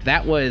third act.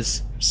 That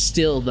was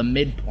still the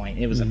midpoint.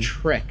 It was a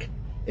trick.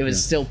 It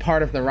was still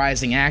part of the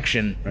rising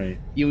action. Right.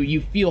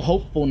 You feel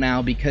hopeful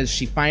now because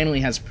she finally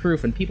has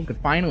proof, and people could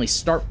finally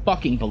start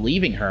fucking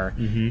believing her,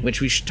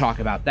 which we should talk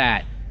about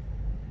that.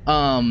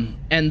 And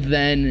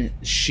then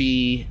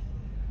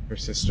her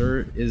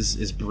sister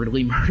is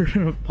brutally murdered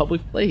in a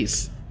public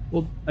place.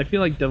 Well, I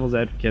feel like Devil's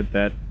Advocate,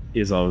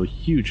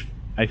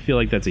 I feel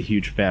like that's a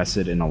huge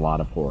facet in a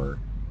lot of horror,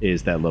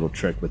 is that little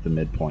trick with the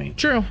midpoint.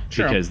 True.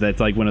 Because that's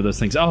like one of those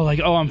things, oh,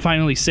 I'm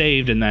finally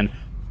saved, and then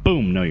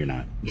boom, no, you're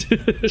not.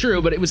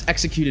 True, but it was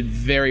executed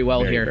very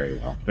well here. Very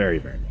well. Very,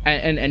 very well.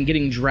 And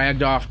getting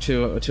dragged off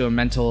to a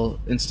mental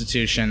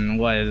institution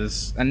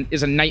is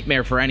a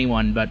nightmare for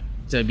anyone, but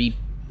to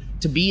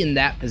be in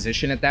that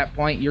position at that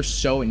point, you're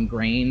so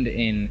ingrained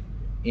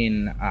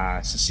in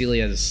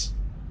Cecilia's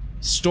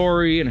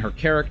story and her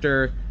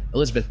character.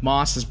 Elizabeth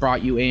Moss has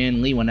brought you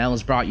in. Leigh Whannell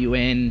has brought you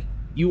in.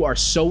 You are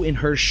so in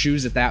her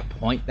shoes at that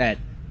point that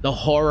the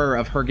horror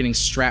of her getting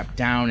strapped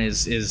down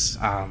is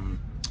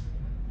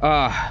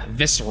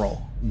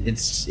visceral.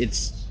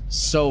 It's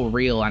so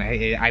real,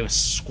 and I was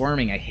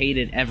squirming. I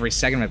hated every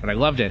second of it, but I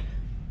loved it.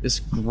 This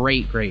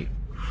great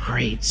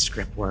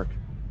script work,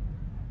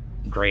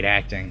 great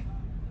acting.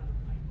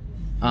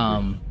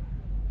 I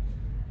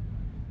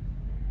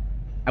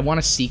want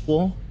a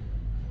sequel.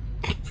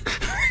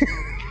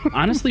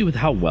 Honestly, with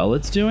how well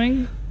it's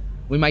doing,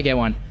 we might get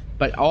one.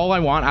 But all I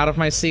want out of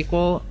my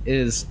sequel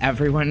is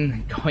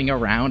everyone going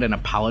around and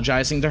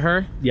apologizing to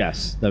her.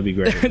 Yes, that'd be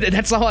great.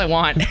 That's all I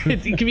want.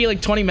 It could be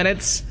like 20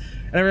 minutes,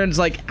 and everyone's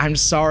like, I'm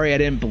sorry I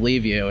didn't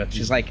believe you. And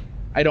she's like,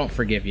 I don't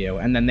forgive you.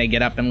 And then they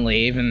get up and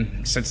leave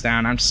and sits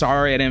down. I'm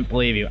sorry I didn't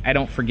believe you. I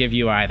don't forgive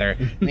you either.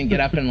 And then get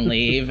up and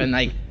leave. And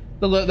like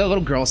the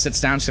little girl sits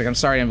down. She's like, I'm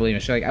sorry I didn't believe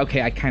you. She's like,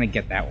 okay, I kind of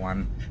get that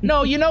one.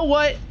 No, you know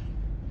what?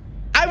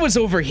 I was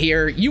over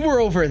here. You were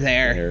over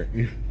there.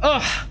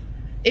 Ugh.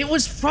 It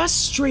was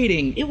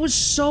frustrating. It was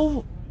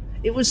so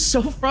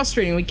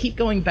frustrating. We keep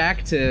going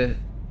back to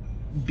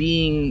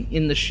being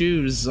in the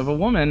shoes of a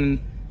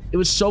woman. It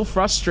was so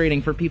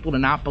frustrating for people to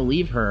not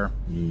believe her.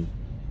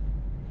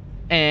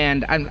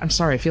 And I'm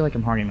sorry, I feel like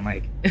I'm hogging the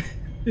mic.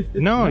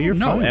 No, you're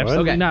no, fine.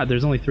 absolutely Okay. not.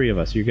 There's only 3 of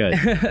us. You're good.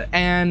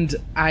 And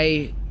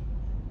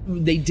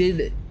they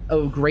did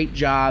a great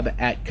job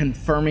at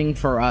confirming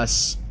for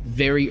us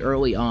very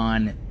early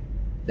on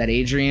that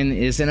Adrian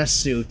is in a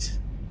suit.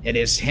 It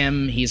is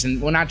him. He's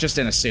in, well, not just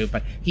in a suit,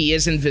 but he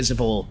is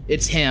invisible.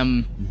 It's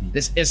him.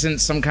 This isn't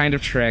some kind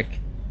of trick.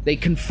 They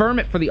confirm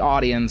it for the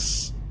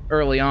audience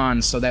early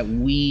on so that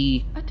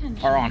we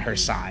are on her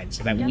side,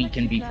 so that we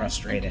can be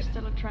frustrated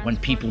when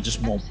people just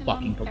won't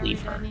fucking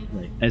believe her.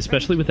 And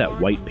especially with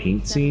that white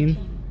paint scene,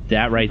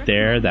 that right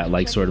there, that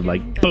like sort of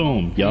like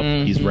boom, yup,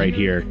 he's right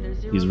here.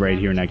 He's right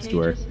here next to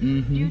her.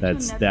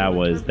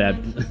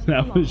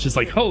 That was just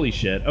like, holy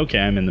shit. Okay,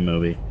 I'm in the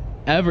movie.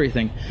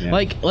 Everything. Yeah.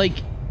 Like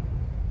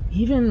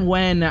even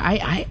when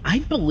I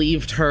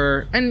believed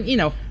her, and you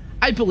know,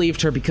 I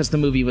believed her because the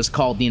movie was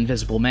called The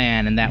Invisible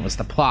Man and that was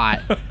the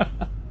plot.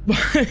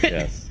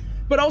 Yes.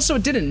 But also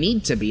it didn't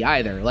need to be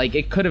either. Like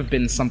it could have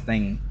been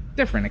something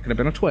different. It could have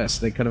been a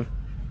twist. They could have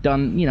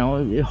done, you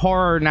know,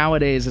 horror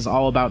nowadays is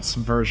all about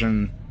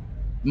subversion.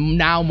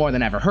 Now more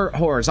than ever.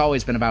 Horror has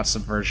always been about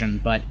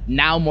subversion, but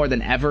now more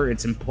than ever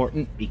it's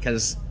important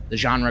because the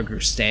genre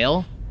grew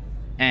stale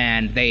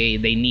and they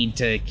need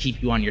to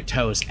keep you on your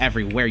toes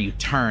everywhere you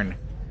turn.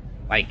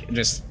 Like,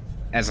 just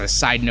as a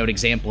side note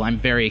example, I'm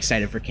very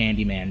excited for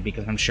Candyman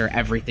because I'm sure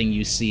everything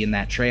you see in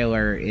that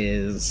trailer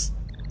is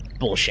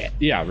bullshit.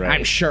 Yeah, right.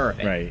 I'm sure of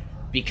it. Right.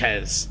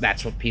 Because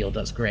that's what Peele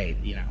does great,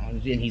 you know.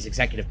 And he's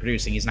executive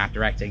producing, he's not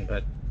directing,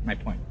 but my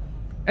point.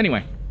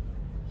 Anyway.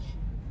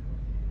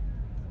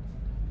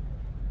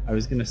 I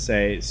was gonna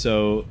say,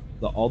 so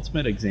the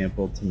ultimate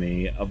example to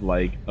me of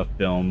like a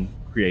film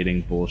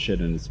creating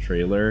bullshit in its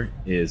trailer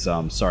is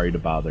Sorry to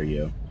Bother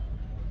You.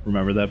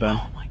 Remember that, Ben?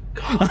 Oh my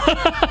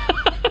god.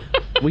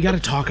 We got to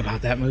talk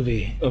about that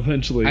movie.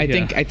 Eventually, I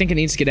think it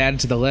needs to get added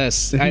to the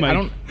list. I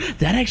don't.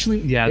 That actually,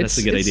 yeah, that's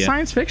a good it's idea.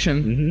 Science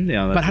fiction,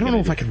 Yeah, that's but I a don't good know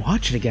if I idea. could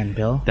watch it again,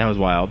 Bill. That was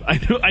wild.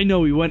 I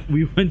know. We went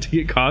to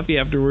get coffee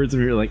afterwards,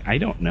 and we were like, I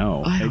don't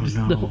know. I just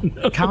don't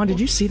know. Colin, did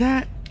you see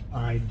that?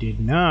 I did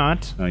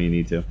not. Oh, you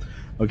need to.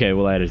 Okay,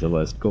 we'll add it to the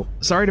list. Cool.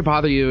 Sorry to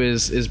Bother You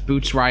is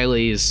Boots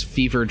Riley's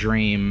fever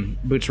dream.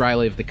 Boots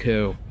Riley of the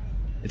Coup.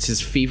 It's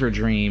his fever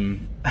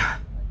dream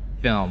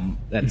film.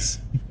 That's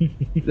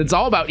it's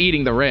all about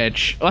eating the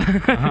rich.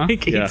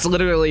 Like, Yeah. it's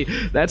literally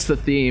that's the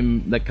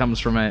theme that comes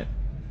from it.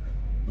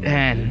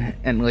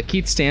 And like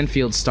Keith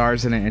Stanfield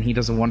stars in it, and he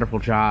does a wonderful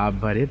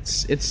job. But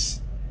it's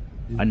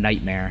a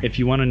nightmare. If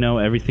you want to know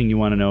everything you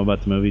want to know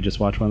about the movie, just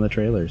watch one of the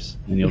trailers,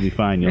 and you'll be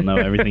fine. You'll know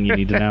everything you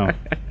need to know.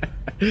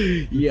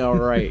 Yeah,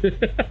 right.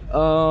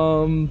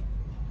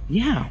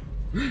 Yeah.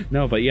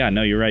 No, but yeah,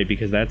 no, you're right,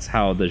 because that's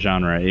how the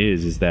genre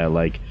is that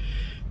like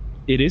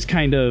it is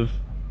kind of.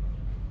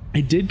 I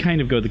did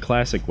kind of go the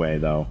classic way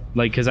though,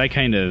 like because I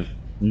kind of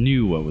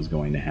knew what was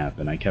going to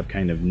happen. I kept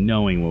kind of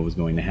knowing what was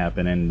going to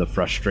happen and the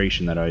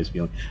frustration that I was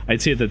feeling.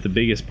 I'd say that the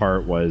biggest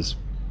part was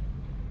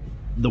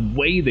the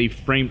way they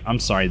framed. I'm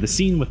sorry, the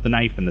scene with the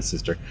knife and the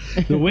sister.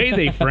 The way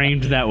they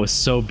framed that was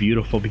so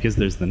beautiful because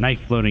there's the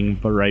knife floating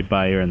right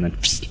by her, and then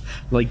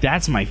like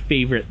that's my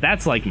favorite.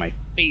 That's like my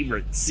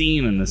favorite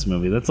scene in this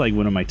movie. That's like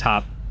one of my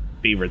top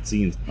favorite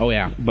scenes. Oh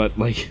yeah. But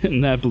like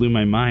and that blew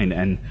my mind.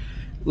 And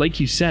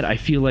like you said, I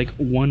feel like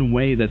one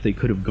way that they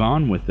could have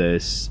gone with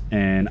this,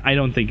 and I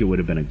don't think it would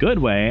have been a good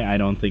way. I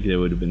don't think it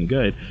would have been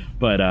good.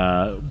 But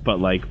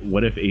like,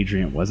 what if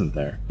Adrian wasn't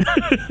there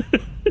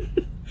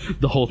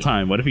the whole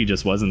time? What if he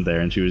just wasn't there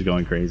and she was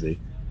going crazy?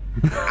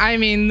 I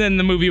mean, then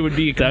the movie would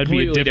be a That would be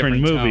a completely different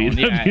movie. tone. That'd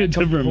Yeah, be a a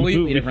different completely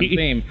movie. different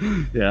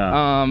theme.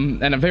 Yeah,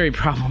 And a very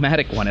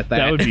problematic one at that.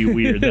 that would be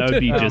weird. That would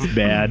be just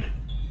bad.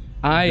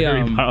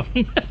 Very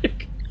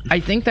problematic. I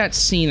think that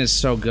scene is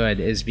so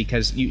good is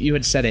because you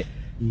had said it.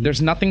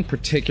 There's nothing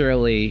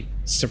particularly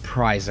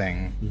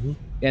surprising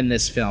in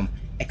this film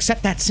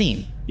except that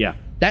scene. Yeah.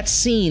 That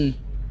scene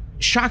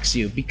shocks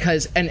you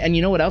because and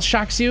you know what else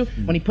shocks you?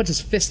 When he puts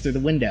his fist through the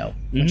window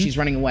when she's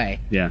running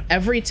away. Yeah.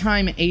 Every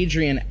time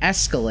Adrian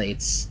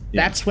escalates,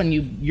 that's when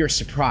you're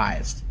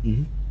surprised.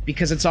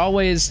 Because it's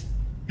always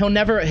he'll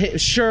never hit,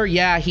 sure,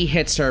 yeah, he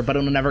hits her, but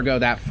it'll never go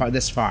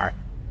this far.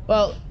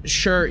 Well,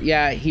 sure,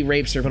 yeah, he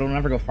rapes her, but it'll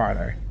never go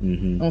farther.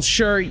 Well,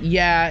 sure,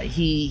 yeah,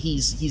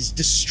 he's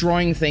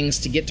destroying things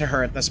to get to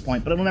her at this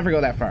point, but it'll never go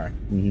that far.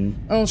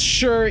 Well,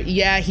 sure,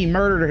 yeah, he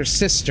murdered her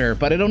sister,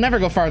 but it'll never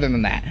go farther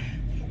than that.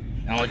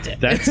 Oh, it did.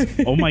 That's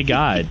oh my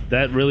god,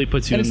 that really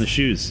puts you in the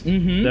shoes.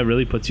 Mm-hmm. That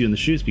really puts you in the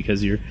shoes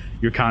because you're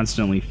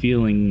constantly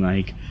feeling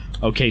like,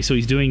 okay, so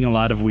he's doing a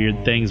lot of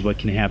weird things. What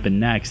can happen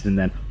next? And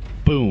then,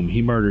 boom,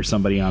 he murders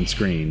somebody on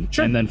screen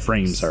and then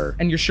frames her.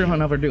 And you're sure he'll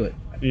never do it.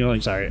 And you're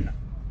like, Sorry,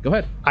 Go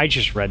ahead. I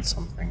just read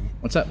something.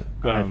 What's up?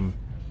 go ahead.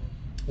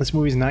 This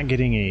movie's not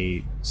getting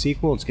a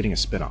sequel; it's getting a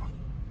spin-off.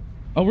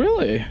 Oh,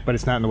 really? But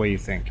it's not in the way you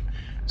think.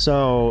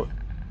 So,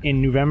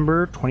 in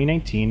November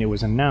 2019, it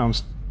was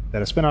announced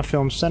that a spin-off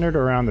film centered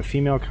around the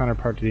female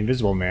counterpart to The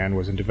Invisible Man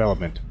was in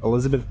development.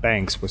 Elizabeth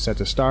Banks was set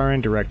to star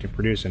in, direct, and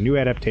produce a new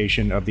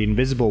adaptation of The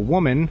Invisible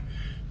Woman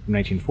from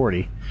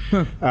 1940,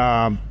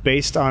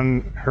 based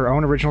on her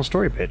own original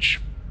story pitch.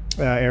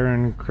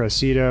 Aaron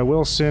Cressida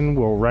Wilson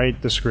will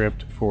write the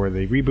script for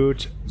the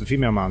reboot of The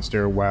Female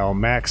Monster, while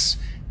Max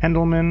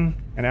Hendelman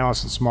and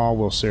Allison Small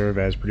will serve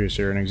as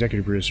producer and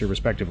executive producer,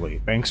 respectively.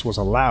 Banks was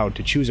allowed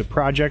to choose a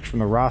project from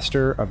the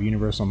roster of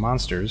Universal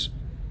Monsters,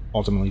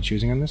 ultimately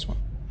choosing on this one.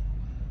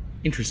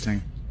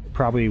 Interesting. It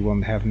probably will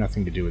have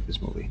nothing to do with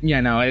this movie. Yeah,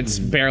 no, it's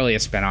barely a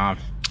spinoff.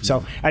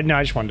 So, I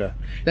just wanted to...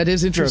 That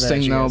is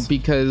interesting, you though, guys.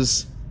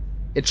 because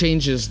it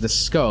changes the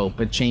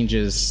scope. It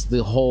changes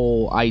the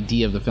whole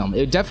idea of the film.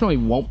 It definitely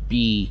won't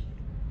be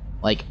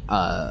like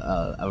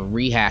a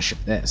rehash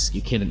of this.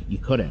 You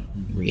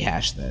couldn't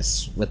rehash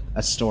this with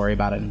a story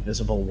about an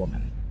invisible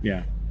woman.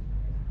 Yeah.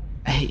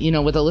 You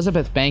know, with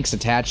Elizabeth Banks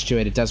attached to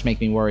it, it does make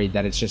me worried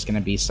that it's just going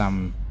to be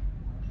some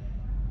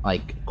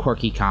like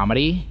quirky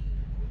comedy,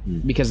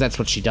 because that's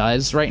what she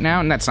does right now,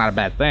 and that's not a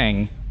bad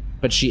thing.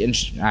 But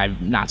I'm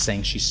not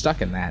saying she's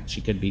stuck in that. She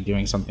could be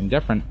doing something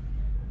different.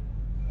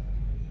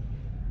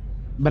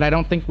 But I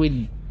don't think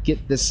we'd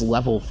get this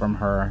level from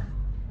her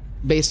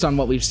based on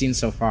what we've seen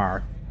so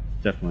far.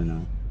 Definitely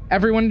not.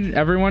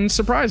 Everyone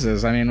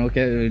surprises. I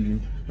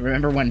mean,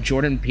 remember when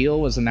Jordan Peele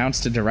was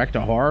announced to direct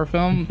a horror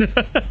film?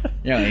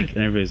 Yeah, like, And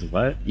everybody's like,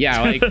 what?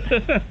 yeah, like,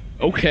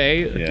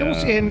 okay.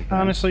 Yeah. And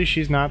honestly,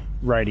 she's not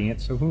writing it,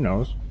 so who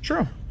knows?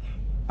 True.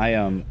 I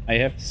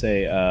have to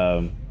say,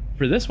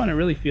 for this one, it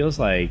really feels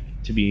like,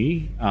 to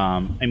me,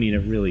 I mean,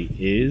 it really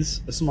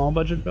is a small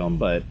budget film,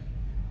 but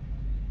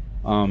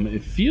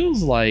it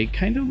feels like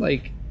kind of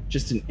like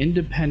just an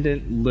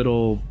independent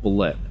little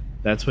blip.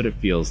 That's what it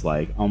feels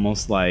like.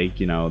 Almost like,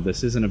 you know,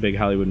 this isn't a big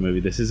Hollywood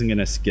movie. This isn't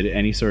going to get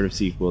any sort of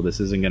sequel.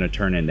 This isn't going to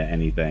turn into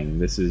anything.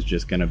 This is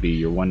just going to be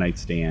your one night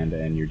stand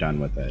and you're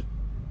done with it.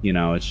 You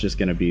know, it's just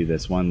going to be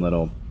this one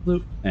little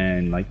bloop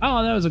and like,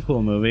 oh, that was a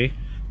cool movie.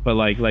 But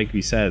like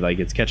we said, like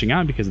it's catching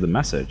on because of the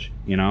message,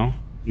 you know?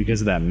 Because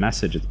of that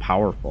message, it's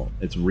powerful.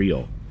 It's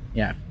real.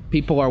 Yeah.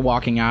 People are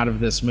walking out of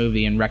this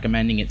movie and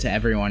recommending it to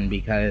everyone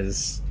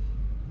because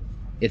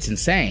it's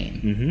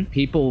insane. Mm-hmm.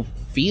 People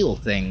feel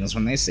things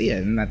when they see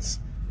it, and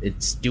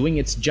it's doing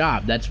its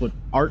job. That's what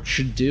art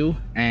should do,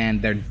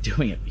 and they're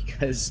doing it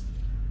because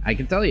I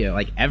can tell you,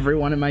 like,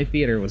 everyone in my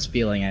theater was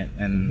feeling it,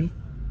 and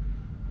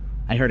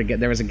I heard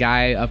there was a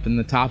guy up in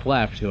the top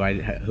left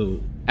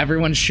who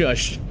everyone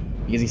shushed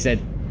because he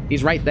said,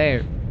 "He's right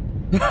there."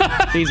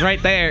 He's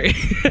right there.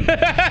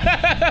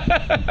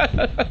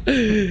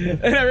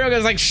 And everyone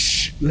goes like,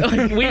 shh,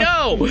 like, we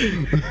know.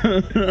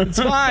 It's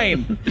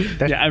fine.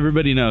 Yeah,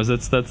 everybody knows.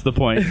 That's the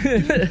point.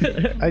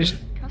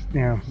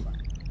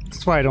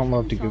 That's why I don't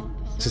love to go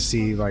to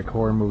see like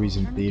horror movies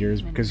in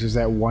theaters, because there's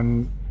that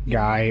one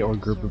guy or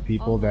group of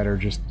people that are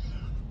just,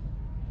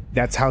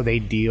 that's how they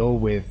deal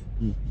with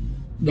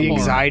the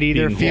anxiety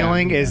they're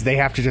feeling, is they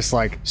have to just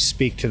like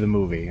speak to the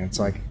movie. And it's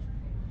like,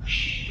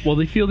 well,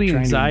 they feel the trying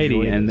to anxiety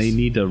enjoy and this. they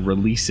need to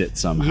release it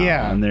somehow.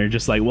 Yeah. And they're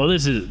just like, well,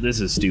 this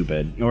is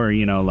stupid. Or,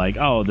 you know, like,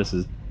 oh, this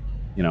is,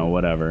 you know,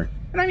 whatever.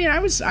 And I mean, I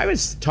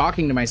was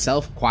talking to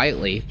myself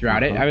quietly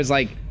throughout it. I was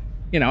like,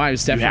 you know, I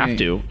was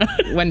definitely. You have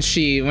to. when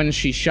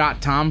she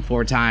shot Tom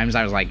 4 times,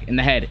 I was like, in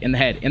the head, in the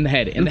head, in the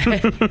head, in the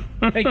head.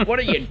 Like, what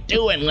are you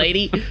doing,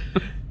 lady?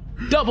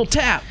 Double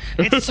tap.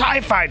 it's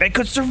sci-fi. They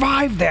could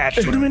survive that.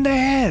 Shoot them in the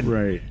head.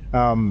 Right.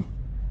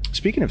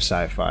 Speaking of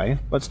sci-fi,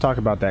 let's talk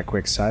about that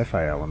quick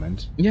sci-fi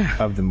element Yeah.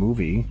 of the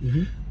movie.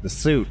 The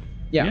suit.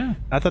 Yeah.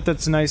 I thought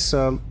that's a nice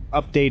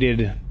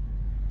updated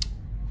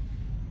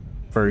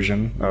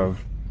version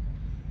of,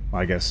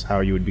 I guess,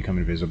 how you would become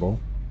invisible.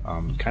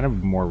 Kind of a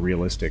more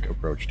realistic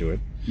approach to it.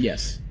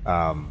 Yes.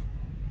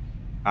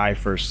 I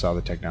first saw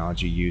the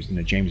technology used in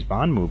a James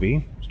Bond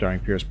movie starring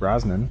Pierce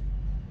Brosnan,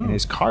 and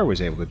his car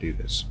was able to do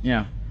this.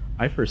 Yeah.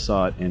 I first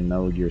saw it in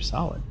Metal Gear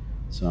Solid.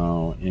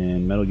 So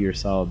in Metal Gear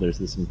Solid, there's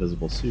this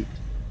invisible suit,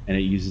 and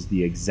it uses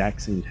the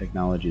exact same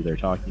technology they're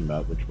talking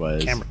about, which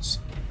was Cameras.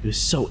 It was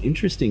so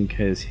interesting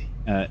because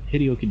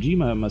Hideo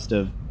Kojima must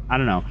have, I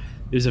don't know,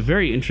 it was a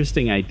very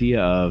interesting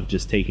idea of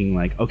just taking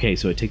like, okay,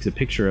 so it takes a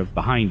picture of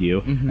behind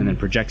you and then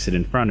projects it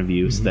in front of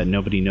you so that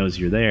nobody knows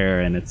you're there,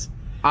 and it's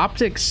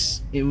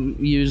Optics being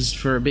used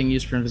for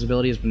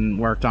invisibility has been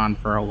worked on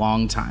for a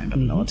long time in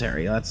the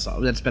military. That's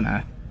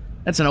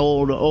an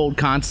old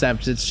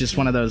concept. It's just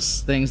one of those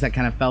things that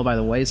kind of fell by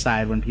the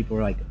wayside when people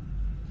were like,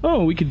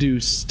 "Oh, we could do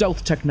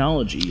stealth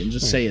technology," and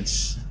just say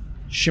it's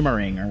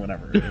shimmering or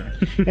whatever.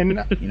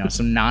 And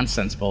Some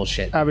nonsense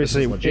bullshit.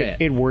 obviously, This is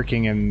legit. it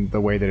working in the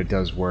way that it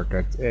does work,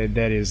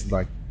 that is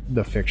like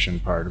the fiction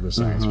part of the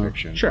science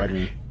fiction. Sure.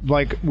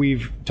 Like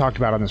we've talked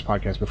about on this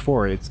podcast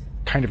before, it's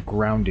kind of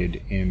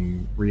grounded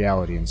in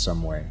reality in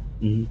some way.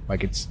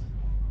 Like it's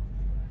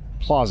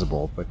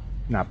plausible, but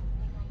not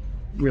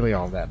really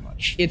all that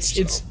much.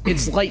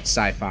 It's light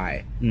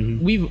sci-fi.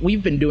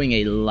 We've been doing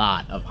a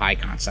lot of high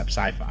concept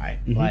sci-fi,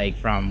 like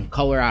from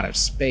Color Out of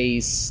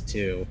Space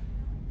to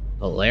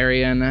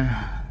Valerian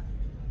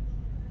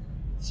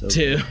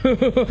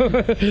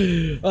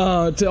to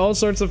all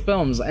sorts of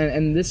films,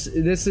 and this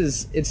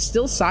is it's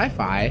still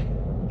sci-fi,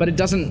 but it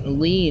doesn't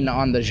lean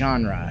on the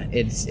genre.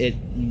 It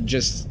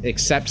just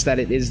accepts that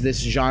it is this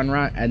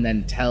genre and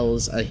then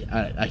tells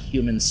a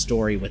human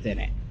story within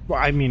it. Well,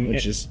 I mean,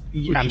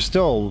 I'm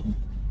still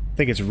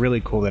think it's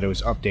really cool that it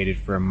was updated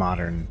for a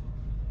modern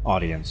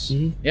audience.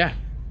 Yeah.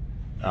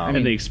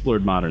 And they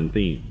explored modern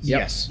themes. Yep.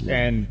 Yes,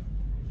 and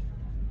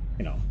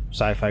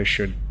sci-fi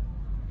should.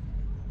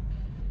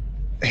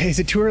 Hey, is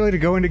it too early to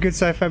go into good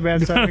sci-fi,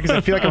 bad sci-fi? Because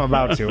I feel like I'm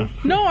about to.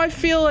 No, I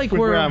feel like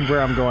Where I'm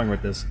going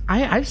with this.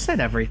 I've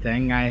said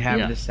everything I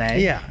have to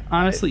say. Yeah,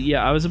 Honestly,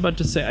 yeah, I was about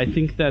to say, I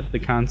think that the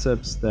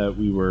concepts that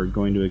we were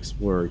going to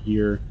explore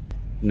here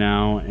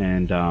now,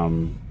 and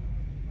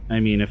I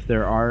mean, if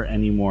there are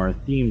any more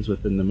themes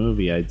within the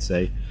movie, I'd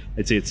say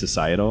it's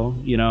societal.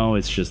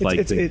 It's just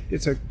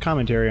it's a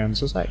commentary on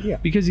society. Yeah,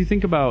 because you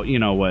think about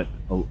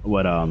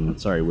what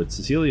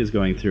Cecilia is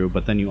going through,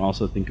 but then you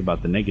also think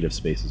about the negative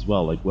space as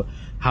well. Like,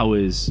 how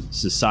is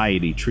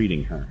society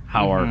treating her?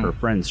 How are her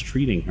friends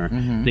treating her?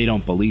 They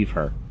don't believe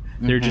her.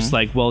 They're just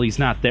like, well, he's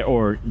not there,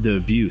 or the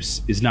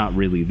abuse is not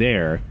really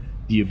there.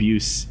 The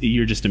abuse,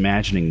 you're just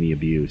imagining the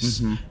abuse,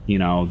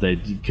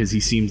 that because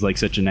he seems like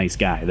such a nice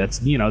guy. That's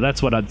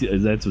that's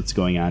what's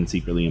going on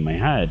secretly in my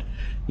head,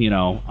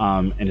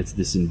 and it's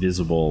this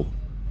invisible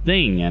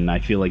thing, and I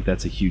feel like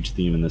that's a huge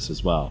theme in this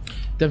as well.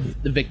 The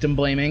victim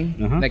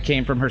blaming that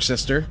came from her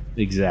sister.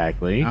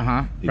 Exactly.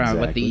 From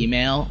with the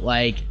email,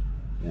 like,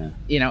 yeah,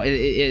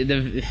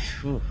 the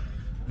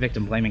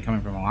victim blaming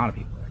coming from a lot of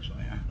people,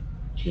 actually.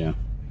 Yeah.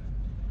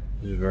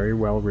 It's a very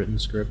well written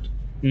script.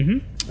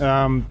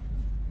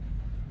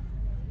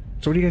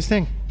 So what do you guys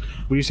think?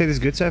 Would you say this is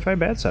good sci-fi,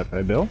 bad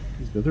sci-fi, Bill?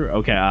 Let's go through.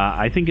 Okay,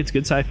 I think it's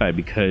good sci-fi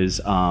because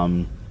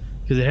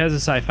it has a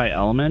sci-fi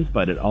element,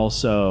 but it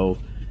also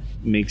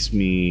makes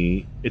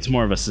it's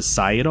more of a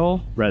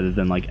societal rather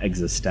than like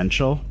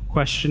existential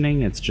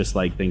questioning. It's just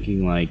like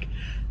thinking like,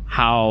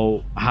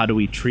 how do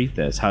we treat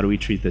this? How do we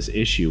treat this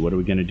issue? What are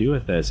we going to do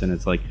with this? And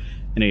it's like,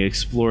 and it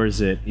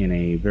explores it in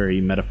a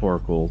very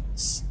metaphorical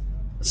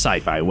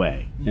sci-fi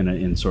way,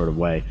 in sort of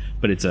way,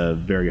 but it's a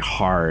very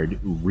hard,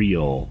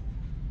 real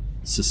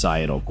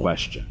societal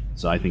question.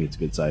 So I think it's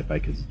good sci-fi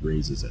because it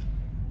raises it.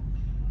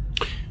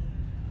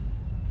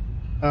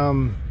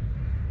 I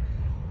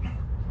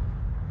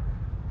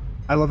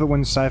love it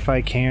when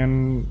sci-fi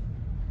can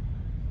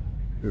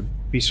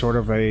be sort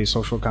of a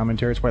social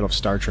commentary. It's why I love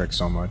Star Trek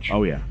so much.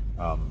 Oh yeah.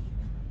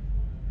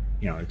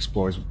 It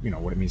explores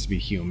what it means to be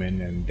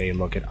human, and they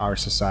look at our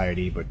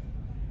society, but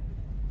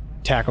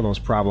tackle those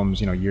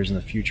problems years in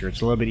the future.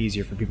 It's a little bit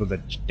easier for people to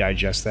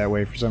digest that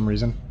way for some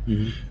reason.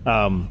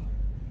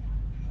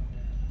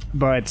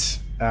 But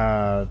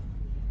I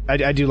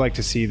do like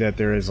to see that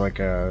there is like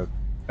a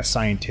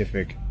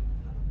scientific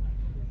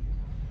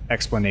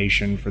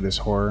explanation for this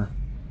horror.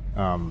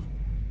 I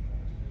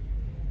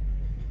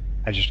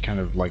just kind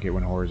of like it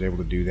when horror is able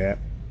to do that.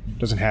 It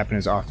doesn't happen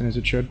as often as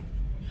it should.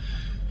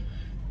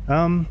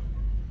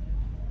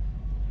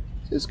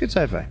 It's good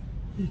sci-fi.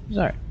 It's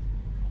alright.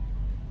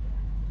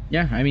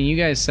 Yeah, I mean, you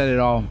guys said it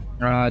all.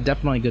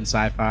 Definitely good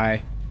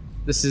sci-fi.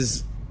 This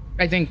is,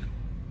 I think,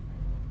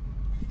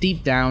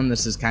 deep down,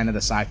 this is kind of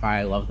the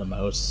sci-fi I love the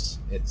most.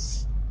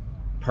 It's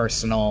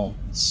personal,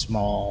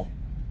 small,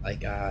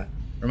 like,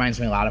 reminds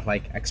me a lot of,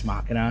 like, Ex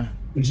Machina,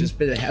 which is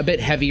a bit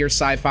heavier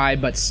sci-fi,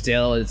 but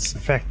still, it's...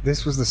 In fact,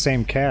 this was the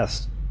same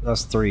cast,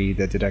 us three,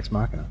 that did Ex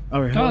Machina. Oh,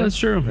 really? Oh, that's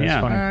true. That's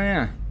yeah. funny.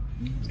 Yeah.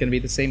 It's gonna be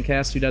the same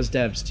cast who does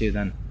Devs, too,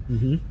 then.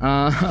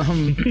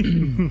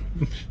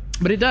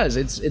 But it does.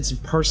 It's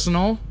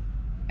personal,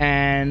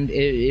 and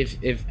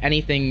if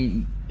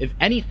anything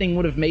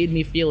would have made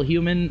me feel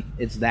human,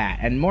 it's that.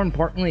 And more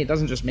importantly, it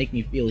doesn't just make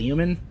me feel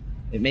human;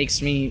 it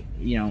makes me,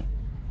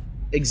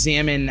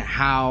 examine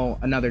how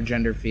another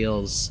gender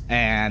feels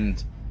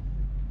and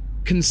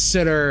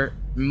consider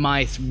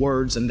my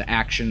words and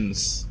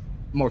actions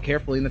more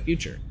carefully in the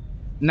future.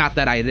 Not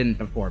that I didn't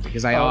before,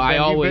 because I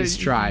always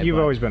try. You've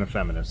but- always been a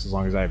feminist as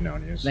long as I've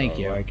known you. So, Thank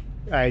you. Like,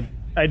 I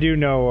do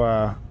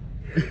know.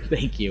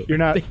 Thank you. You're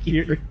not. Thank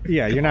you for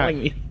You're not. calling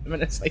me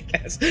feminist, I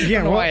guess. Yeah, I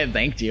don't know well- why I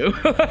thanked you.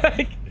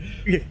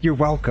 You're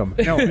welcome.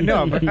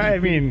 No, but I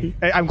mean,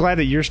 I'm glad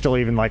that you're still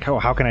even like, oh,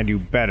 how can I do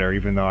better?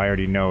 Even though I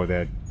already know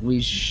that.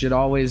 We should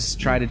always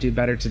try to do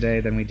better today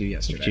than we do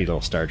yesterday. Gee,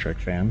 little Star Trek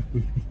fan.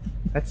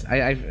 That's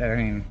I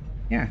mean,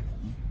 yeah,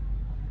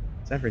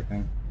 it's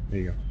everything. There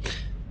you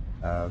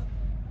go.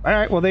 All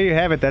right, well, there you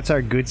have it. That's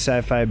our good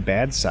sci-fi,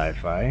 bad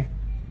sci-fi.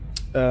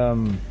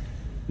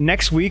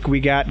 Next week we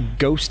got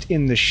Ghost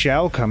in the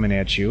Shell coming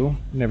at you.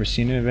 Never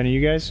seen it. Have any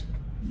of you guys?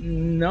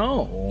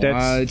 No.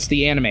 That's- It's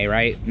the anime,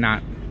 right?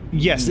 Not.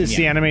 Yes, it's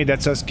the anime.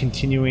 That's us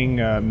continuing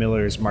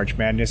Miller's March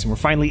Madness, and we're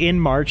finally in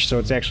March, so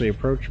it's actually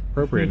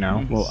appropriate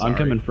now. Well, I'm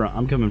coming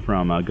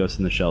from Ghost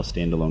in the Shell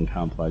standalone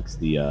complex,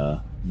 the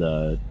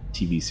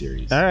TV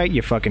series. All right,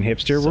 you fucking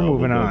hipster. So We're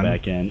moving we'll go on.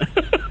 back in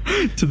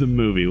to the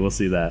movie. We'll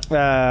see that.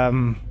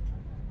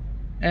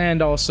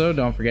 And also,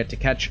 don't forget to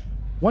catch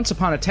Once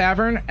Upon a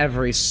Tavern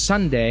every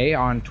Sunday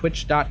on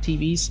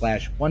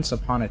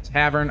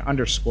twitch.tv/OnceUponATavern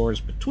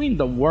 _ between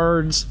the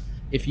words.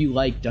 If you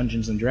like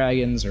Dungeons and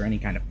Dragons or any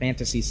kind of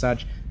fantasy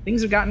such,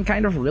 things have gotten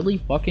kind of really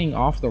fucking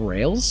off the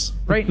rails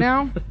right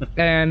now.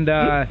 And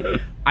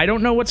I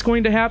don't know what's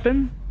going to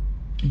happen,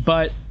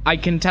 but I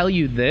can tell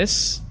you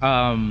this.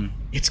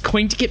 It's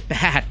going to get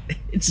bad.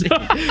 It's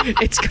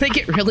going to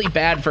get really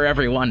bad for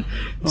everyone.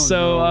 If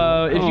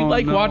you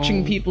like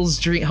watching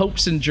people's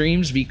hopes and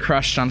dreams be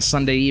crushed on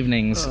Sunday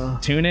evenings,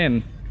 tune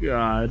in.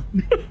 God.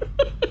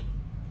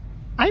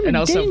 I'm And in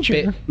also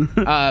danger.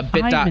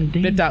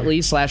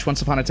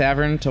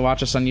 bit.ly/OnceUponATavern to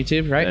watch us on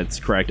YouTube, right? That's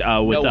correct.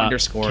 With No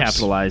underscores.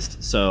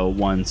 capitalized. So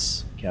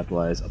once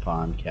capitalized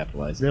upon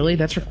capitalized. Really?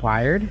 That's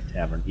required?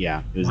 Tavern.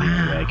 Yeah, it was the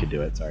only way I could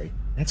do it. Sorry.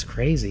 That's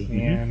crazy.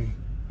 And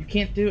You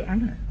can't do. I'm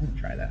gonna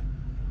try that.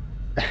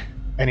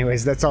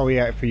 anyways, that's all we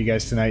got for you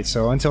guys tonight.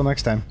 So until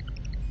next time.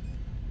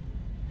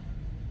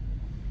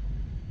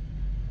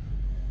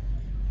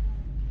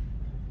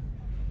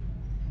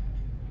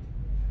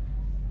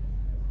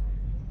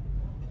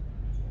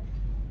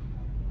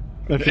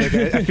 I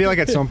feel like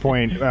at some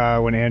point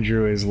when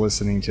Andrew is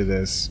listening to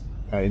this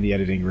in the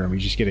editing room,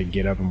 he's just gonna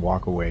get up and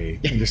walk away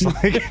and just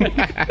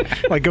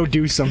like go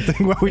do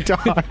something while we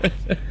talk.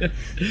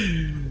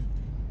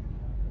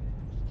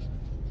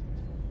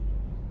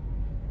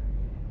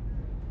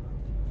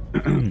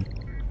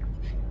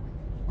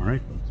 All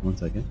right, folks. 1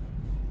 second.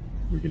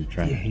 We're gonna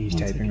try. Yeah, he's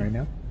 1 typing second. right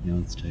now. Yeah,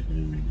 let's type it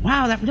in right now.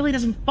 Wow, that really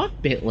doesn't fuck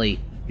Bitly.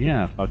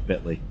 Yeah, fuck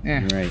Bitly. Eh.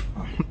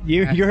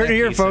 You're right. You heard it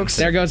here, folks.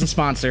 There goes the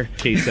sponsor.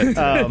 Case set.